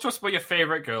 talk to us about your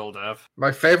favorite girl, Dev.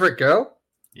 My favorite girl?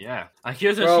 Yeah. I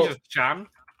hear that she's a Chan.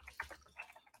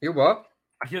 You what?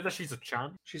 I hear that she's a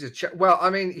Chan. She's a Chan. Well,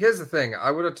 I mean, here's the thing. I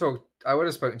would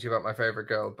have spoken to you about my favorite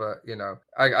girl, but you know,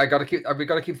 we got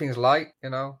to keep things light,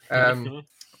 you know.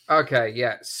 Okay,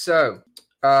 yeah. So,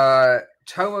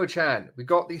 Tomo-chan, we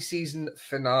got the season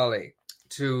finale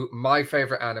to my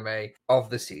favorite anime of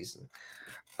the season.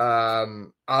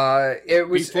 It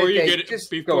was before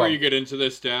you get into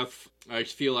this, Steph, I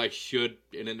feel I should,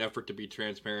 in an effort to be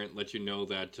transparent, let you know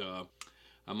that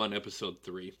I'm on episode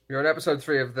 3. You're on episode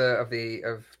 3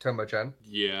 of Tomo-chan.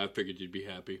 Yeah, I figured you'd be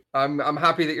happy. I'm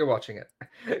happy that you're watching it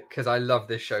because I love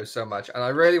this show so much, and I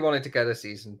really wanted to get a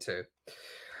season 2.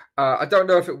 I don't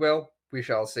know if it will. We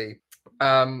shall see.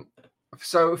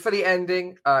 So for the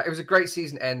ending, it was a great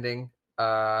season ending.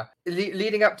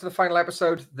 Leading up to the final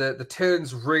episode, the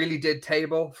turns really did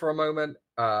table for a moment,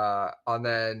 and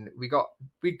then we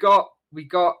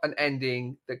got an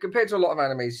ending that, compared to a lot of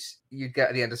animes you'd get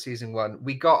at the end of season 1,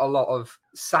 we got a lot of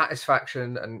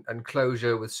satisfaction and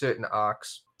closure with certain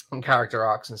arcs and character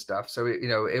arcs and stuff. So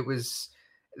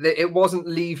it wasn't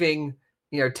leaving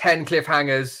 10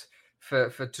 cliffhangers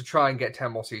to try and get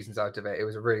 10 more seasons out of it. It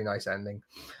was a really nice ending.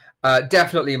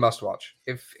 Definitely a must watch.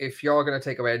 If you're going to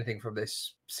take away anything from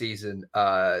this season,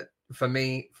 for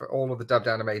me, for all of the dubbed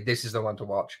anime, this is the one to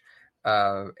watch.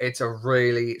 It's a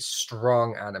really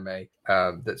strong anime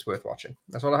that's worth watching.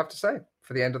 That's all I have to say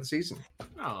for the end of the season.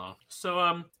 Oh, so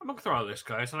I'm going to throw out this,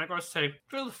 guys, and I got to say,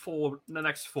 for the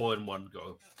next 4 in one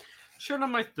go. Still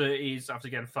in my 30s after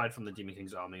getting fired from the Demon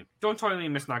King's army. Don't totally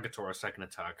miss Nagatoro second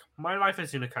attack. My life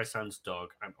is Unokai-san's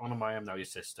dog, and Onomai, I'm now your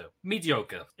sister.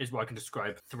 Mediocre is what I can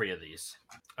describe 3 of these.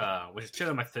 Which is chill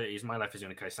in my 30s, my life is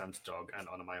Unokai-san's dog, and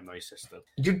Onomai, I'm now your sister.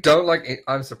 You don't like it.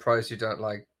 I'm surprised you don't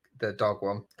like the dog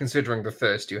one, considering the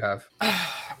thirst you have.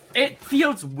 It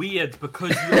feels weird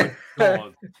because you're a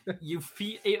dog.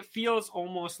 It feels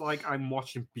almost like I'm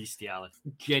watching bestiality.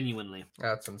 Genuinely.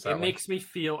 That's It unsettling. makes me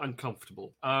feel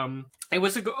uncomfortable. It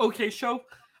was a okay show.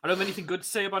 I don't have anything good to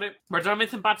say about it, but I don't have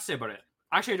anything bad to say about it.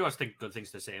 Actually, I do have good things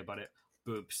to say about it.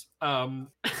 Boobs.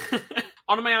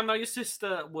 Onomai, I'm Now Your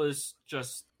Sister was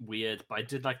just weird, but I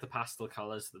did like the pastel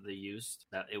colors that they used.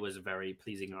 That it was a very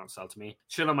pleasing art style to me.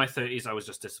 Chill in my 30s, I was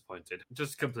just disappointed.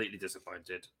 Just completely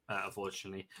disappointed,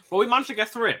 unfortunately. But we managed to get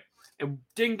through it. It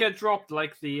didn't get dropped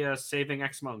like the Saving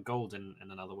X Amount of Gold in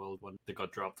Another World one that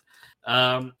got dropped.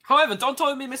 However, don't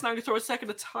tell me Miss Nagatoro's second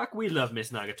attack. We love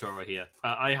Miss Nagatoro here.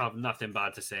 I have nothing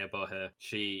bad to say about her.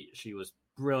 She was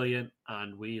brilliant,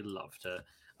 and we loved her.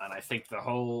 And I think the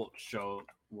whole show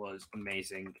was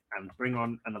amazing. And bring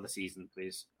on another season,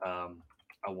 please. I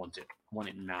want it. I want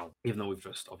it now. Even though we've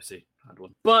just obviously had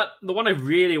one. But the one I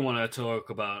really want to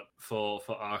talk about for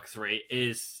Arc 3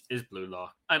 is Blue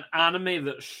Lock. An anime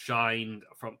that shined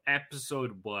from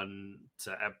episode 1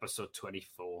 to episode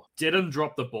 24. Didn't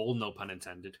drop the ball, no pun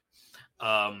intended.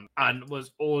 And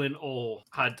was all in all,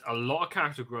 had a lot of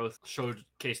character growth,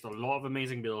 showcased a lot of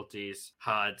amazing abilities,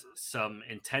 had some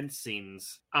intense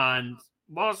scenes, and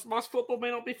whilst football may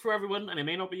not be for everyone, and it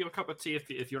may not be your cup of tea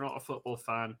if you're not a football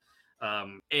fan,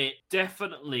 it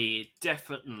definitely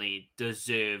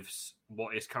deserves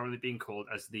what is currently being called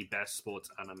as the best sports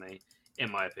anime,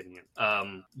 in my opinion.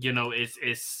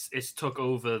 It's took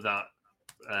over that,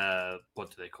 what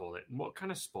do they call it? What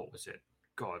kind of sport was it?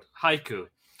 God, Haiku.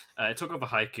 It took over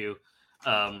Haiku,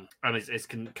 and is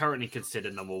currently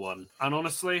considered number 1. And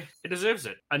honestly, it deserves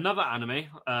it. Another anime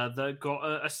that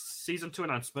got a season 2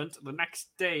 announcement the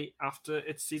next day after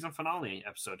its season finale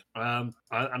episode.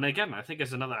 And again, I think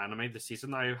it's another anime this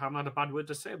season I haven't had a bad word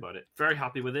to say about it. Very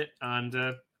happy with it, and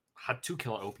had 2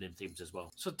 killer opening themes as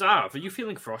well. So, Dav, are you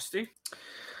feeling frosty?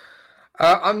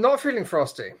 I'm not feeling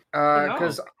frosty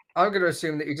because I'm going to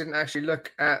assume that you didn't actually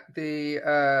look at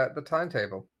the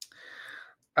timetable.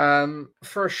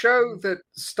 For a show that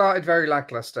started very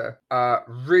lackluster,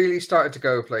 really started to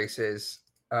go places.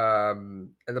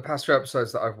 In the past 2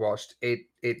 episodes that I've watched, it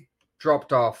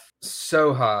dropped off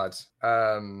so hard.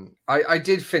 I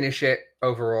did finish it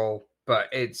overall, but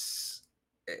it's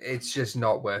just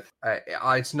not worth.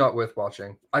 It's not worth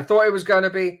watching. I thought it was going to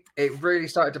be. It really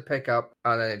started to pick up,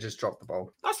 and then it just dropped the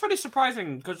ball. That's really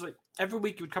surprising because every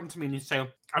week you would come to me and you'd say,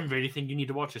 "I really think you need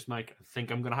to watch this, Mike. I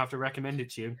think I'm going to have to recommend it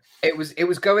to you." It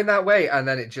was going that way, and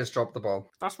then it just dropped the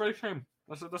ball. That's really a shame.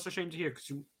 That's a shame to hear because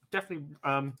you definitely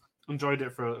enjoyed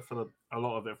it for a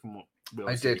lot of it from what we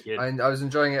I did. I was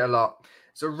enjoying it a lot.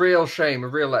 It's a real shame, a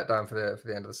real letdown for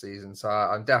the end of the season. So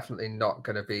I'm definitely not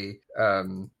going to be.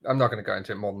 I'm not going to go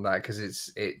into it more than that because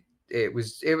it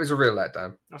was a real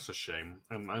letdown. That's a shame.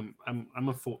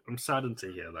 I'm saddened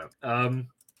to hear that.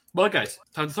 Well, guys,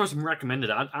 time to throw some recommended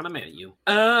anime at you.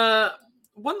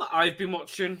 One that I've been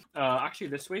watching actually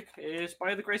this week is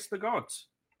By the Grace of the Gods.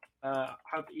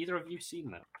 Have either of you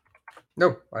seen that?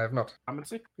 No, I have not. Haven't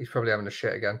seen? He's probably having a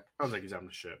shit again. Sounds like he's having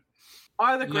a shit.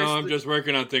 No, I'm just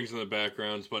working on things in the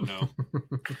backgrounds, but no.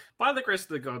 By the Grace of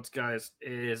the Gods, guys,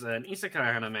 is an isekai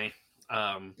anime.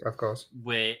 Of course.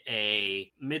 Where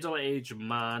a middle-aged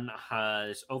man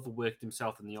has overworked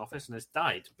himself in the office and has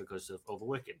died because of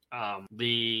overworking.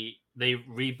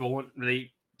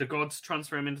 The gods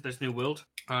transfer him into this new world,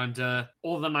 and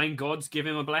all the 9 gods give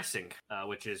him a blessing,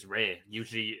 which is rare.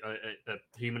 Usually, a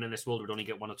human in this world would only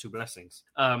get 1 or 2 blessings.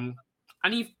 And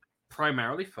he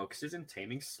primarily focuses in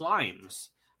taming slimes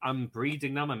and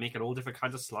breeding them and making all different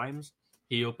kinds of slimes.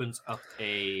 He opens up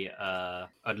a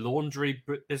laundry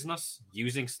business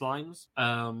using slimes.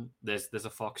 There's a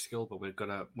fox skill, but we're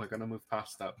gonna move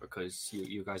past that because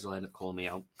you guys will end up calling me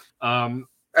out.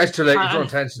 It's too late. You've drawn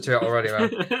attention to it already, man.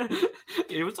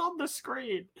 It was on the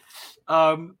screen.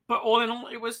 But all in all,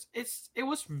 it was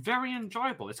very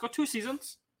enjoyable. It's got 2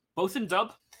 seasons, both in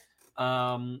dub.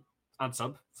 And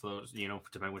sub, for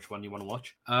depending which one you want to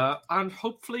watch, and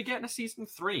hopefully getting a season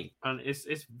 3, and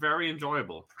it's very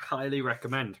enjoyable. Highly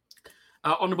recommend.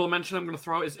 Honorable mention I'm going to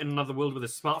throw is In Another World with a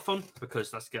Smartphone because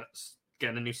that's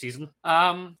getting a new season.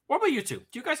 What about you two?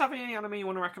 Do you guys have any anime you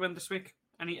want to recommend this week?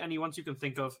 Any ones you can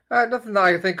think of? Nothing that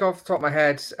I can think of off the top of my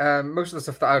head. Most of the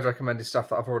stuff that I would recommend is stuff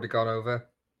that I've already gone over.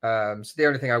 So the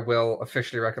only thing I will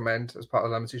officially recommend as part of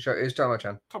the Lemon Tea Show is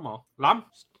Domo-chan. Come on, Lam.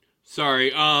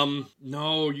 Sorry.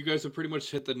 No, you guys have pretty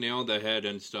much hit the nail on the head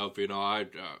and stuff. You know,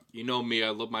 you know me. I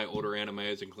love my older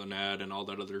animes and Clannad and all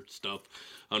that other stuff.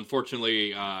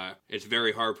 Unfortunately, it's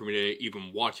very hard for me to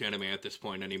even watch anime at this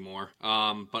point anymore.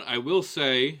 But I will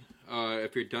say,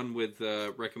 if you're done with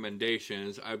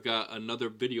recommendations, I've got another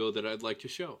video that I'd like to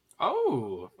show.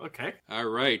 Oh, okay. All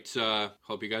right.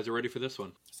 Hope you guys are ready for this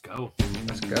one. Let's go.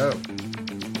 Let's go.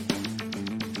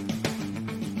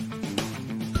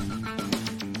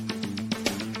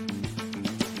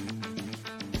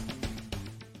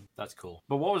 That's cool.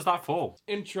 But what was that for?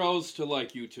 Intros to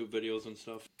like YouTube videos and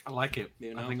stuff. I like it.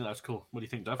 You know? I think that's cool. What do you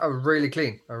think, Dave? Oh, really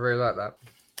clean. I really like that.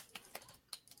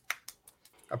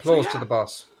 Applause to the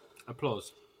boss.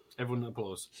 Applause. Everyone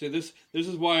applause. See, this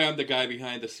is why I'm the guy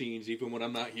behind the scenes, even when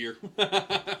I'm not here.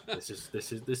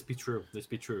 This be true. This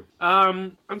be true.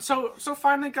 And so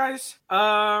finally, guys,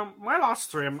 my last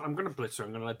three, I'm gonna blitz her.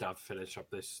 I'm gonna let Dav finish up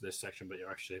this section, but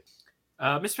you're actually.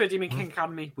 Misfit Demon King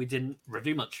Academy, we didn't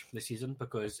review much this season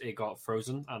because it got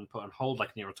frozen and put on hold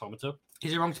like Nier Automata.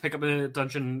 Is it wrong to pick up a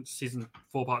Dungeon Season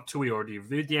 4 Part 2 we already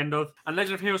reviewed the end of? And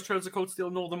Legend of Heroes Trails of Cold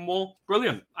Steel Northern War,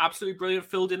 brilliant. Absolutely brilliant.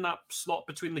 Filled in that slot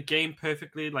between the game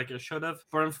perfectly like it should have.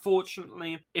 But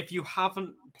unfortunately, if you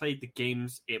haven't played the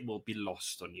games, it will be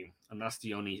lost on you. And that's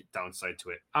the only downside to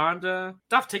it. And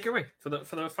Dav, take it away for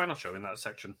the final show in that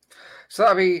section. So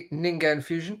that'll be Ningen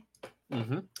Fusion.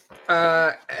 Mm-hmm.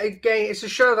 Again, it's a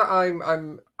show that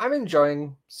I'm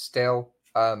enjoying still,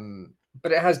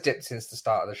 but it has dipped since the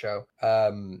start of the show.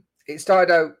 It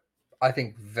started out, I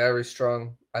think, very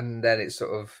strong, and then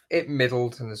it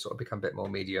middled and has sort of become a bit more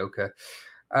mediocre.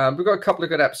 We've got a couple of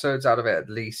good episodes out of it, at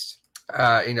least.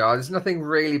 There's nothing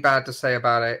really bad to say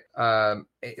about it.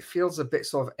 It feels a bit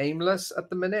sort of aimless at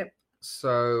the minute.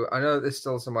 So I know there's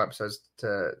still some more episodes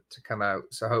to come out.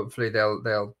 So hopefully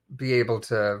they'll be able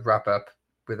to wrap up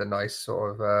with a nice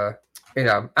sort of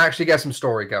actually get some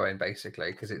story going,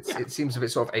 basically, because it seems a bit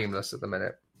sort of aimless at the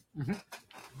minute. Mm-hmm.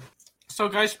 So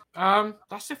guys,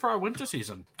 that's it for our winter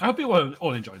season. I hope you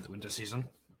all enjoyed the winter season.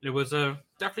 It was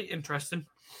definitely interesting.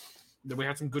 We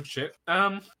had some good shit.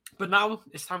 But now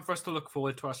it's time for us to look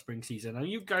forward to our spring season. And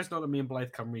you guys know that me and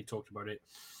Blythe Cymru talked about it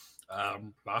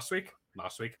last week.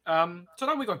 So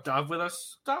now we got Dav with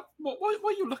us. Dav, what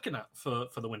are you looking at for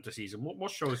the winter season?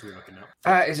 What shows are we looking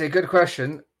at? It's a good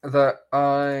question that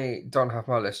I don't have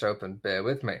my list open. Bear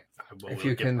with me. If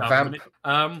you can vamp.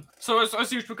 So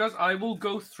as usual, guys, I will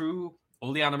go through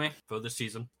all the anime for this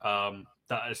season.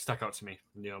 That has stuck out to me.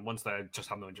 Ones that I just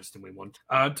have no interest in. We want,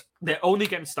 and they're only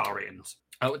getting star ratings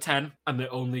out of 10, and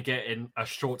they're only getting a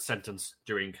short sentence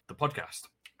during the podcast.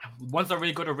 Ones that are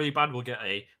really good or really bad, we'll get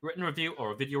a written review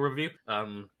or a video review.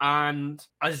 And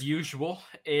as usual,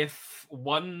 if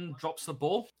one drops the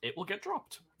ball, it will get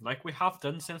dropped. Like we have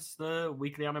done since the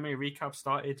weekly anime recap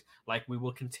started, like we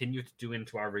will continue to do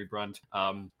into our rebrand.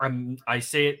 And I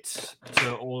say it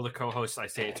to all the co-hosts, I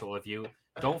say it to all of you.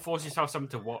 Don't force yourself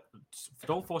to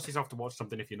watch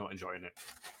something if you're not enjoying it.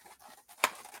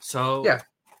 So yeah,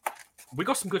 we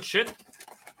got some good shit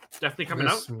definitely coming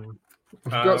out.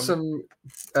 We've got some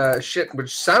shit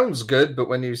which sounds good, but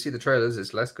when you see the trailers,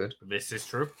 it's less good. This is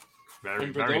true.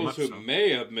 And for those who may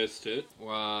have missed it,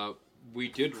 we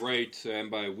did write, and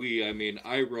by we, I mean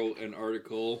I wrote an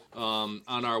article on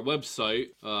our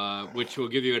website, which will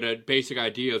give you a basic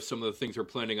idea of some of the things we're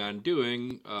planning on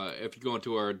doing. If you go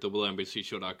into our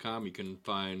thewillmbcshow.com, you can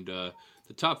find the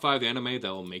top 5 anime that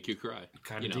will make you cry.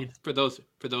 For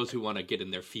those who want to get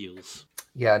in their feels.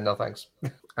 Yeah, no thanks.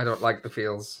 I don't like the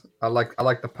feels. I like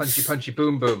the punchy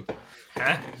boom boom.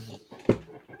 Okay.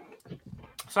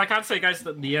 So I can say, guys,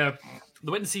 that the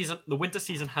winter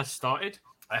season has started.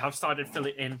 I have started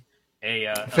filling in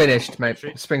a finished, mate.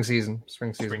 Spring season.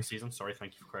 Sorry,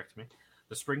 thank you for correcting me.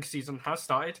 The spring season has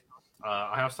started.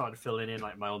 I have started filling in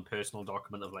like my own personal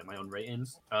document of like my own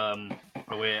ratings.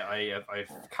 Where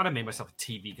I've kind of made myself a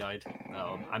TV guide.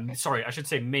 I'm sorry, I should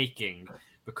say making.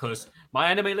 Because my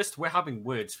anime list, we're having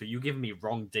words for you giving me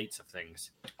wrong dates of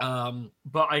things.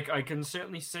 But I can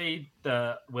certainly say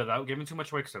that without giving too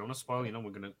much away, because I don't want to spoil, we're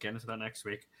going to get into that next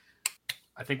week.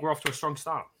 I think we're off to a strong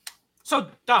start. So,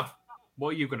 Dav, what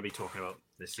are you going to be talking about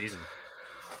this season?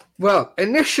 Well,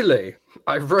 initially,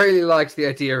 I really liked the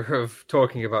idea of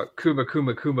talking about Kuma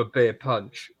Kuma Kuma Bear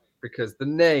Punch, because the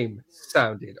name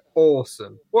sounded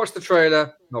awesome. Watch the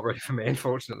trailer. Not ready for me,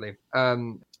 unfortunately.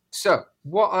 So,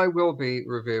 what I will be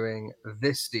reviewing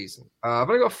this season, I've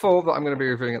only got 4 that I'm going to be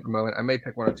reviewing at the moment. I may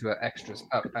pick 1 or 2 extras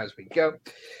up as we go.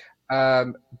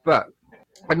 But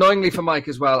Annoyingly for Mike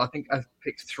as well, I think I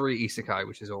picked 3 isekai,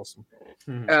 which is awesome.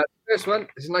 The first one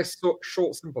is a nice,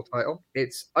 short, simple title.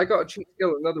 It's I got a cheat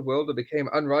skill in another world that became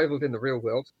unrivaled in the real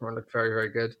world. That looked very, very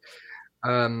good.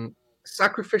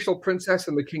 Sacrificial Princess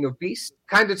and the King of Beasts.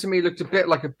 Kind of to me looked a bit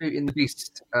like a Beauty and the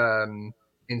Beast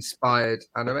inspired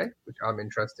anime, which I'm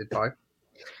interested by.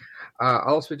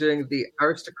 I'll also be doing the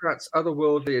Aristocrats'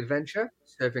 Otherworldly Adventure,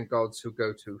 Serving Gods Who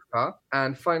Go Too Far.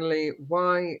 And finally,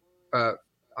 why, I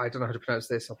don't know how to pronounce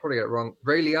this, I'll probably get it wrong,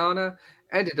 Raeliana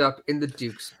ended up in the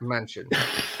Duke's mansion.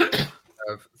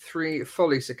 Of 3 full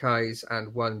isekais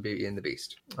and 1 Beauty and the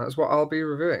Beast. That's what I'll be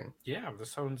reviewing. Yeah, that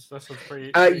sounds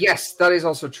pretty. Yes, that is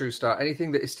also true, Star.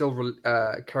 Anything that is still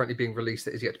currently being released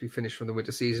that is yet to be finished from the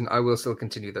winter season, I will still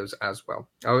continue those as well.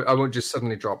 I won't just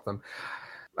suddenly drop them,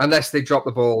 unless they drop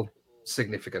the ball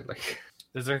significantly.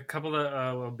 There's a couple that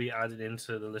will be added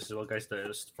into the list as well, guys, that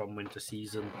is from winter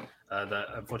season that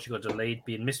unfortunately got delayed,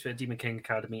 being Misfit, Demon King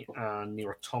Academy, and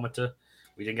Nier Automata.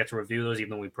 We didn't get to review those,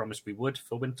 even though we promised we would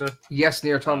for winter. Yes,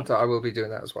 Nier Automata, I will be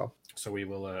doing that as well. So we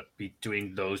will be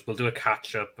doing those. We'll do a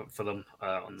catch-up for them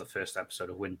on the first episode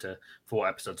of winter. 4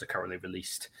 episodes are currently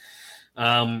released.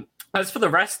 As for the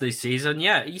rest of the season,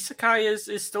 yeah, Isekai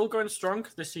is still going strong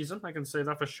this season. I can say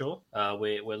that for sure.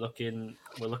 We're looking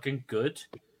good.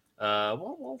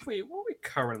 What we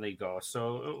currently got?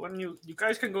 So when you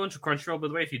guys can go into Crunchyroll, by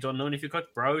the way, if you don't know, and if you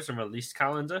click browse and release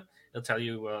calendar, it'll tell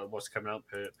you what's coming out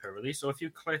per release. So if you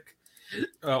click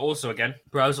also again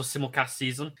browse or simulcast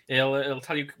season, it'll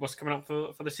tell you what's coming out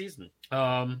for the season.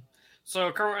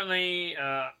 So currently,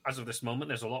 as of this moment,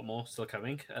 there's a lot more still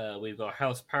coming. We've got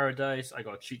Hell's Paradise. I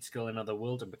got a cheat skill in Another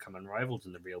World and Become Unrivaled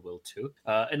in the Real World 2.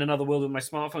 In Another World with My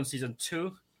Smartphone Season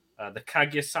 2. The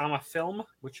Kaguya-sama film,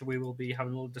 which we will be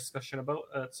having a little discussion about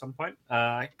at some point.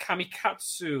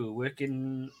 Kamikatsu,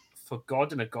 Working for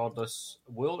God in a Godless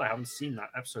World. I haven't seen that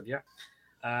episode yet.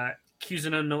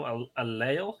 Kizuna no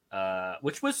Alale,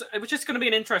 which is going to be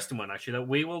an interesting one, actually, that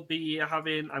we will be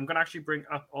having. I'm going to actually bring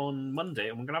up on Monday,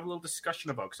 and we're going to have a little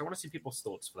discussion about, because I want to see people's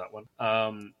thoughts for that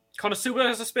one. Konosuba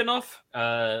has a spin-off.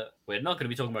 We're not going to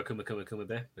be talking about Kuma Kuma Kuma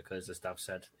Bear, because as Dav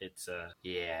said, it's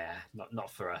not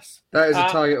for us. That is a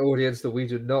target audience that we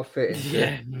do not fit into.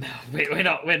 Yeah,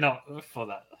 no, we're not for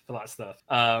that stuff.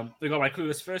 We got My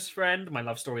Clueless First Friend, My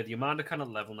Love Story of the Yamada-kun at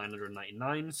level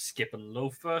 999, Skip and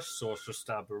Loafer, Sorcerer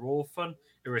Star Orphan,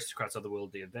 Aristocrats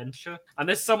Otherworldly Adventure, and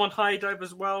there's some on High Dive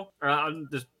as well. And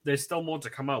there's still more to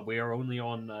come out. We are only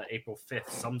on April 5th.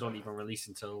 Some don't even release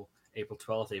until April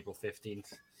 12th, April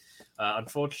 15th.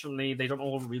 Unfortunately, they don't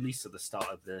all release at the start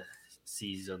of the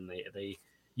season. They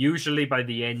usually by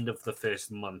the end of the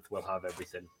first month will have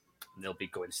everything, and they'll be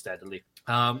going steadily.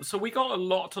 So we got a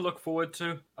lot to look forward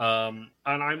to, and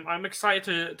I'm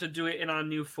excited to do it in our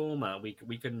new format.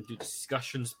 We can do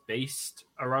discussions based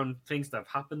around things that have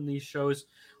happened in these shows.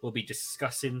 We'll be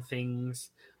discussing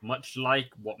things much like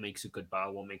what makes a good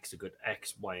battle, what makes a good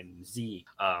X, Y, and Z.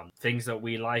 Things that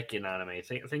we like in anime,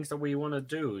 things that we want to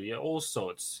do, all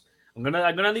sorts. I'm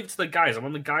gonna leave it to the guys. I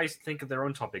want the guys to think of their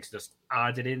own topics, just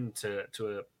add it into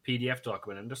a PDF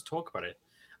document and just talk about it.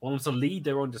 I want them to lead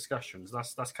their own discussions.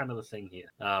 That's kind of the thing here.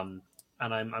 And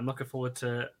I'm looking forward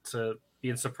to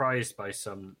being surprised by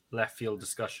some left field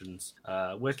discussions,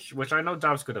 which I know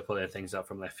Dav's good at pulling things up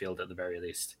from left field at the very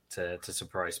least to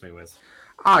surprise me with.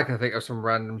 I can think of some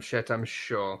random shit, I'm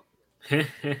sure.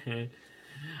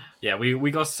 Yeah, we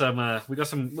got some.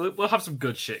 We'll have some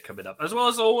good shit coming up, as well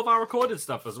as all of our recorded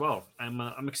stuff as well.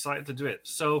 I'm excited to do it.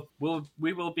 So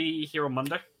we will be here on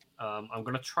Monday. I'm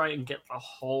gonna try and get the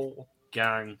whole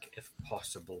gang, if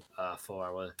possible, for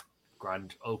our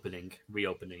grand opening,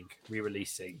 reopening,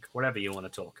 re-releasing, whatever you want to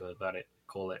talk about it,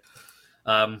 call it.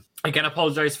 Again,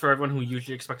 apologize for everyone who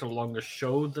usually expects a longer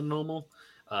show than normal.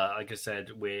 Like I said,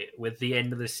 with the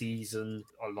end of the season,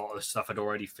 a lot of stuff had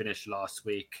already finished last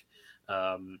week.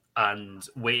 And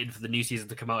waiting for the new season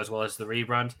to come out as well as the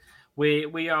rebrand.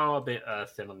 We are a bit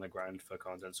thin on the ground for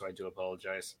content, so I do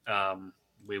apologize.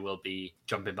 We will be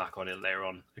jumping back on it later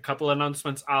on. A couple of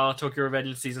announcements are Tokyo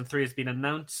Revengers Season 3 has been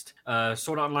announced.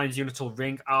 Sword Art Online's Unital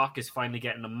Ring arc is finally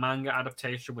getting a manga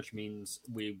adaptation, which means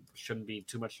we shouldn't be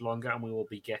too much longer, and we will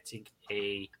be getting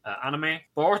a anime.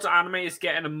 Boruto Anime is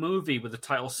getting a movie with the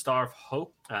title Star of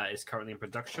Hope. Is currently in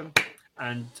production.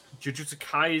 And Jujutsu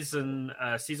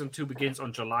Kaisen Season 2 begins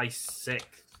on July 6th,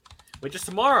 which is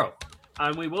tomorrow.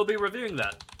 And we will be reviewing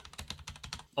that.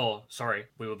 Oh, sorry.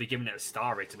 We will be giving it a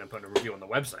star rating and putting a review on the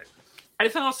website.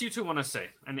 Anything else you two want to say?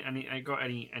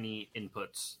 Any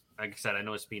inputs? Like I said, I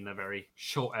know it's been a very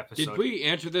short episode. Did we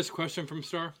answer this question from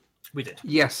Star? We did.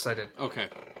 Yes, I did. Okay.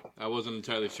 I wasn't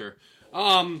entirely sure.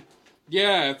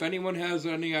 Yeah, if anyone has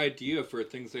any idea for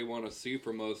things they want to see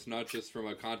from us, not just from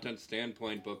a content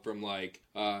standpoint, but from like,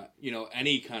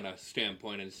 any kind of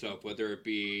standpoint and stuff, whether it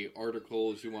be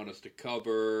articles you want us to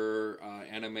cover,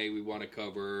 anime we want to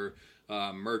cover,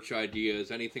 merch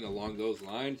ideas, anything along those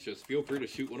lines, just feel free to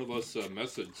shoot one of us a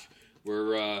message.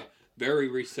 We're very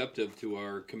receptive to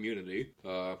our community.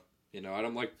 I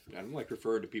don't like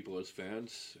referring to people as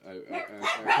fans. I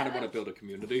kind of want to build a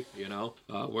community,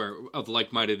 where of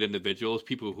like-minded individuals,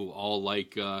 people who all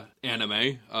like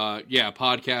anime.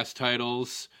 Podcast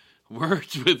titles,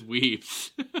 words with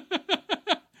weeps.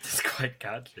 It's quite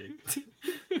catchy.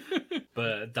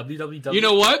 But www. You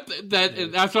know what?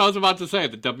 That's what I was about to say.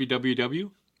 The www.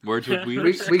 Words with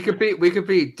weeps. We could be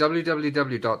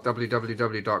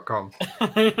www.www.com.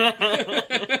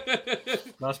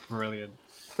 That's brilliant.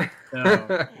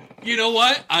 You know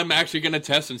what? I'm actually going to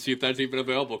test and see if that's even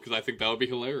available because I think that would be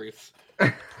hilarious.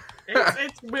 We're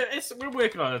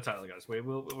working on a title, guys.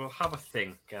 We'll have a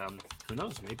thing. Who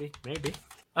knows? Maybe.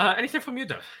 Anything from you,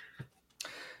 Dave?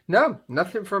 No,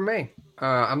 nothing from me.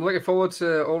 I'm looking forward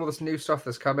to all of this new stuff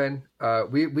that's coming.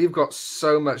 We've got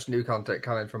so much new content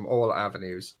coming from all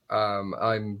avenues.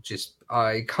 I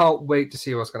can't wait to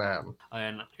see what's going to happen.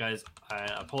 And guys, I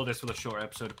apologize for the short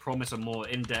episode. Promise a more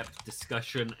in-depth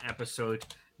discussion episode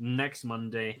next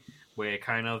Monday. We're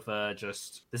kind of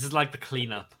this is like the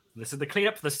cleanup. This is the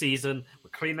cleanup for the season.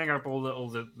 We're cleaning up all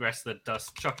the rest of the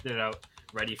dust, chucking it out,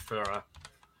 ready for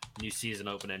new season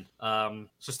opening. So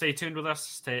stay tuned with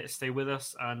us. Stay with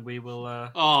us, and we will.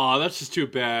 Oh, that's just too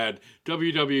bad.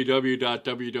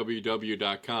 www.www.com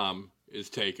is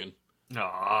taken.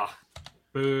 Ah,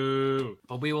 boo!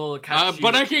 But we will catch you.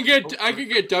 But I can get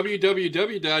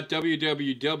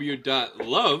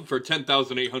www.www.love for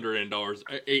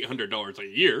 $10,800 a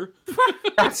year.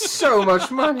 That's so much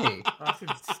money. That's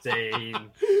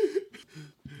insane.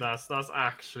 That's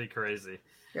actually crazy.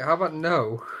 Yeah, how about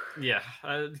no? Yeah.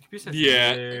 The computer says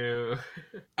no.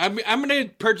 I'm going to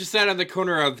purchase that on the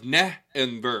corner of Neh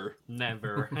and Ver.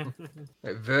 Never.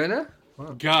 Wait, Werner?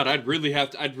 Wow. God, I'd really have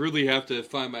to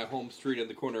find my home street in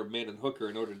the corner of Main and Hooker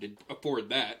in order to afford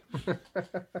that.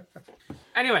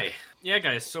 Anyway, yeah,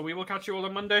 guys. So we will catch you all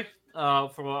on Monday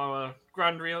for our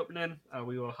grand reopening.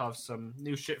 We will have some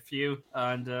new shit for you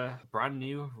and brand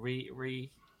new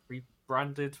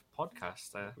rebranded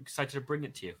podcast. Excited to bring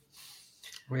it to you.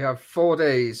 We have 4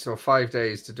 days or 5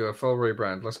 days to do a full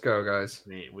rebrand. Let's go, guys.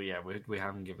 We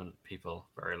haven't given people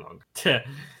very long. In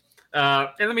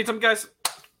the meantime, guys,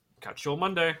 catch you on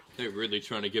Monday. They're really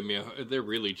trying to give me a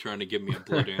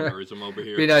blood aneurysm over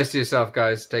here. Be nice to yourself,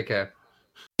 guys. Take care.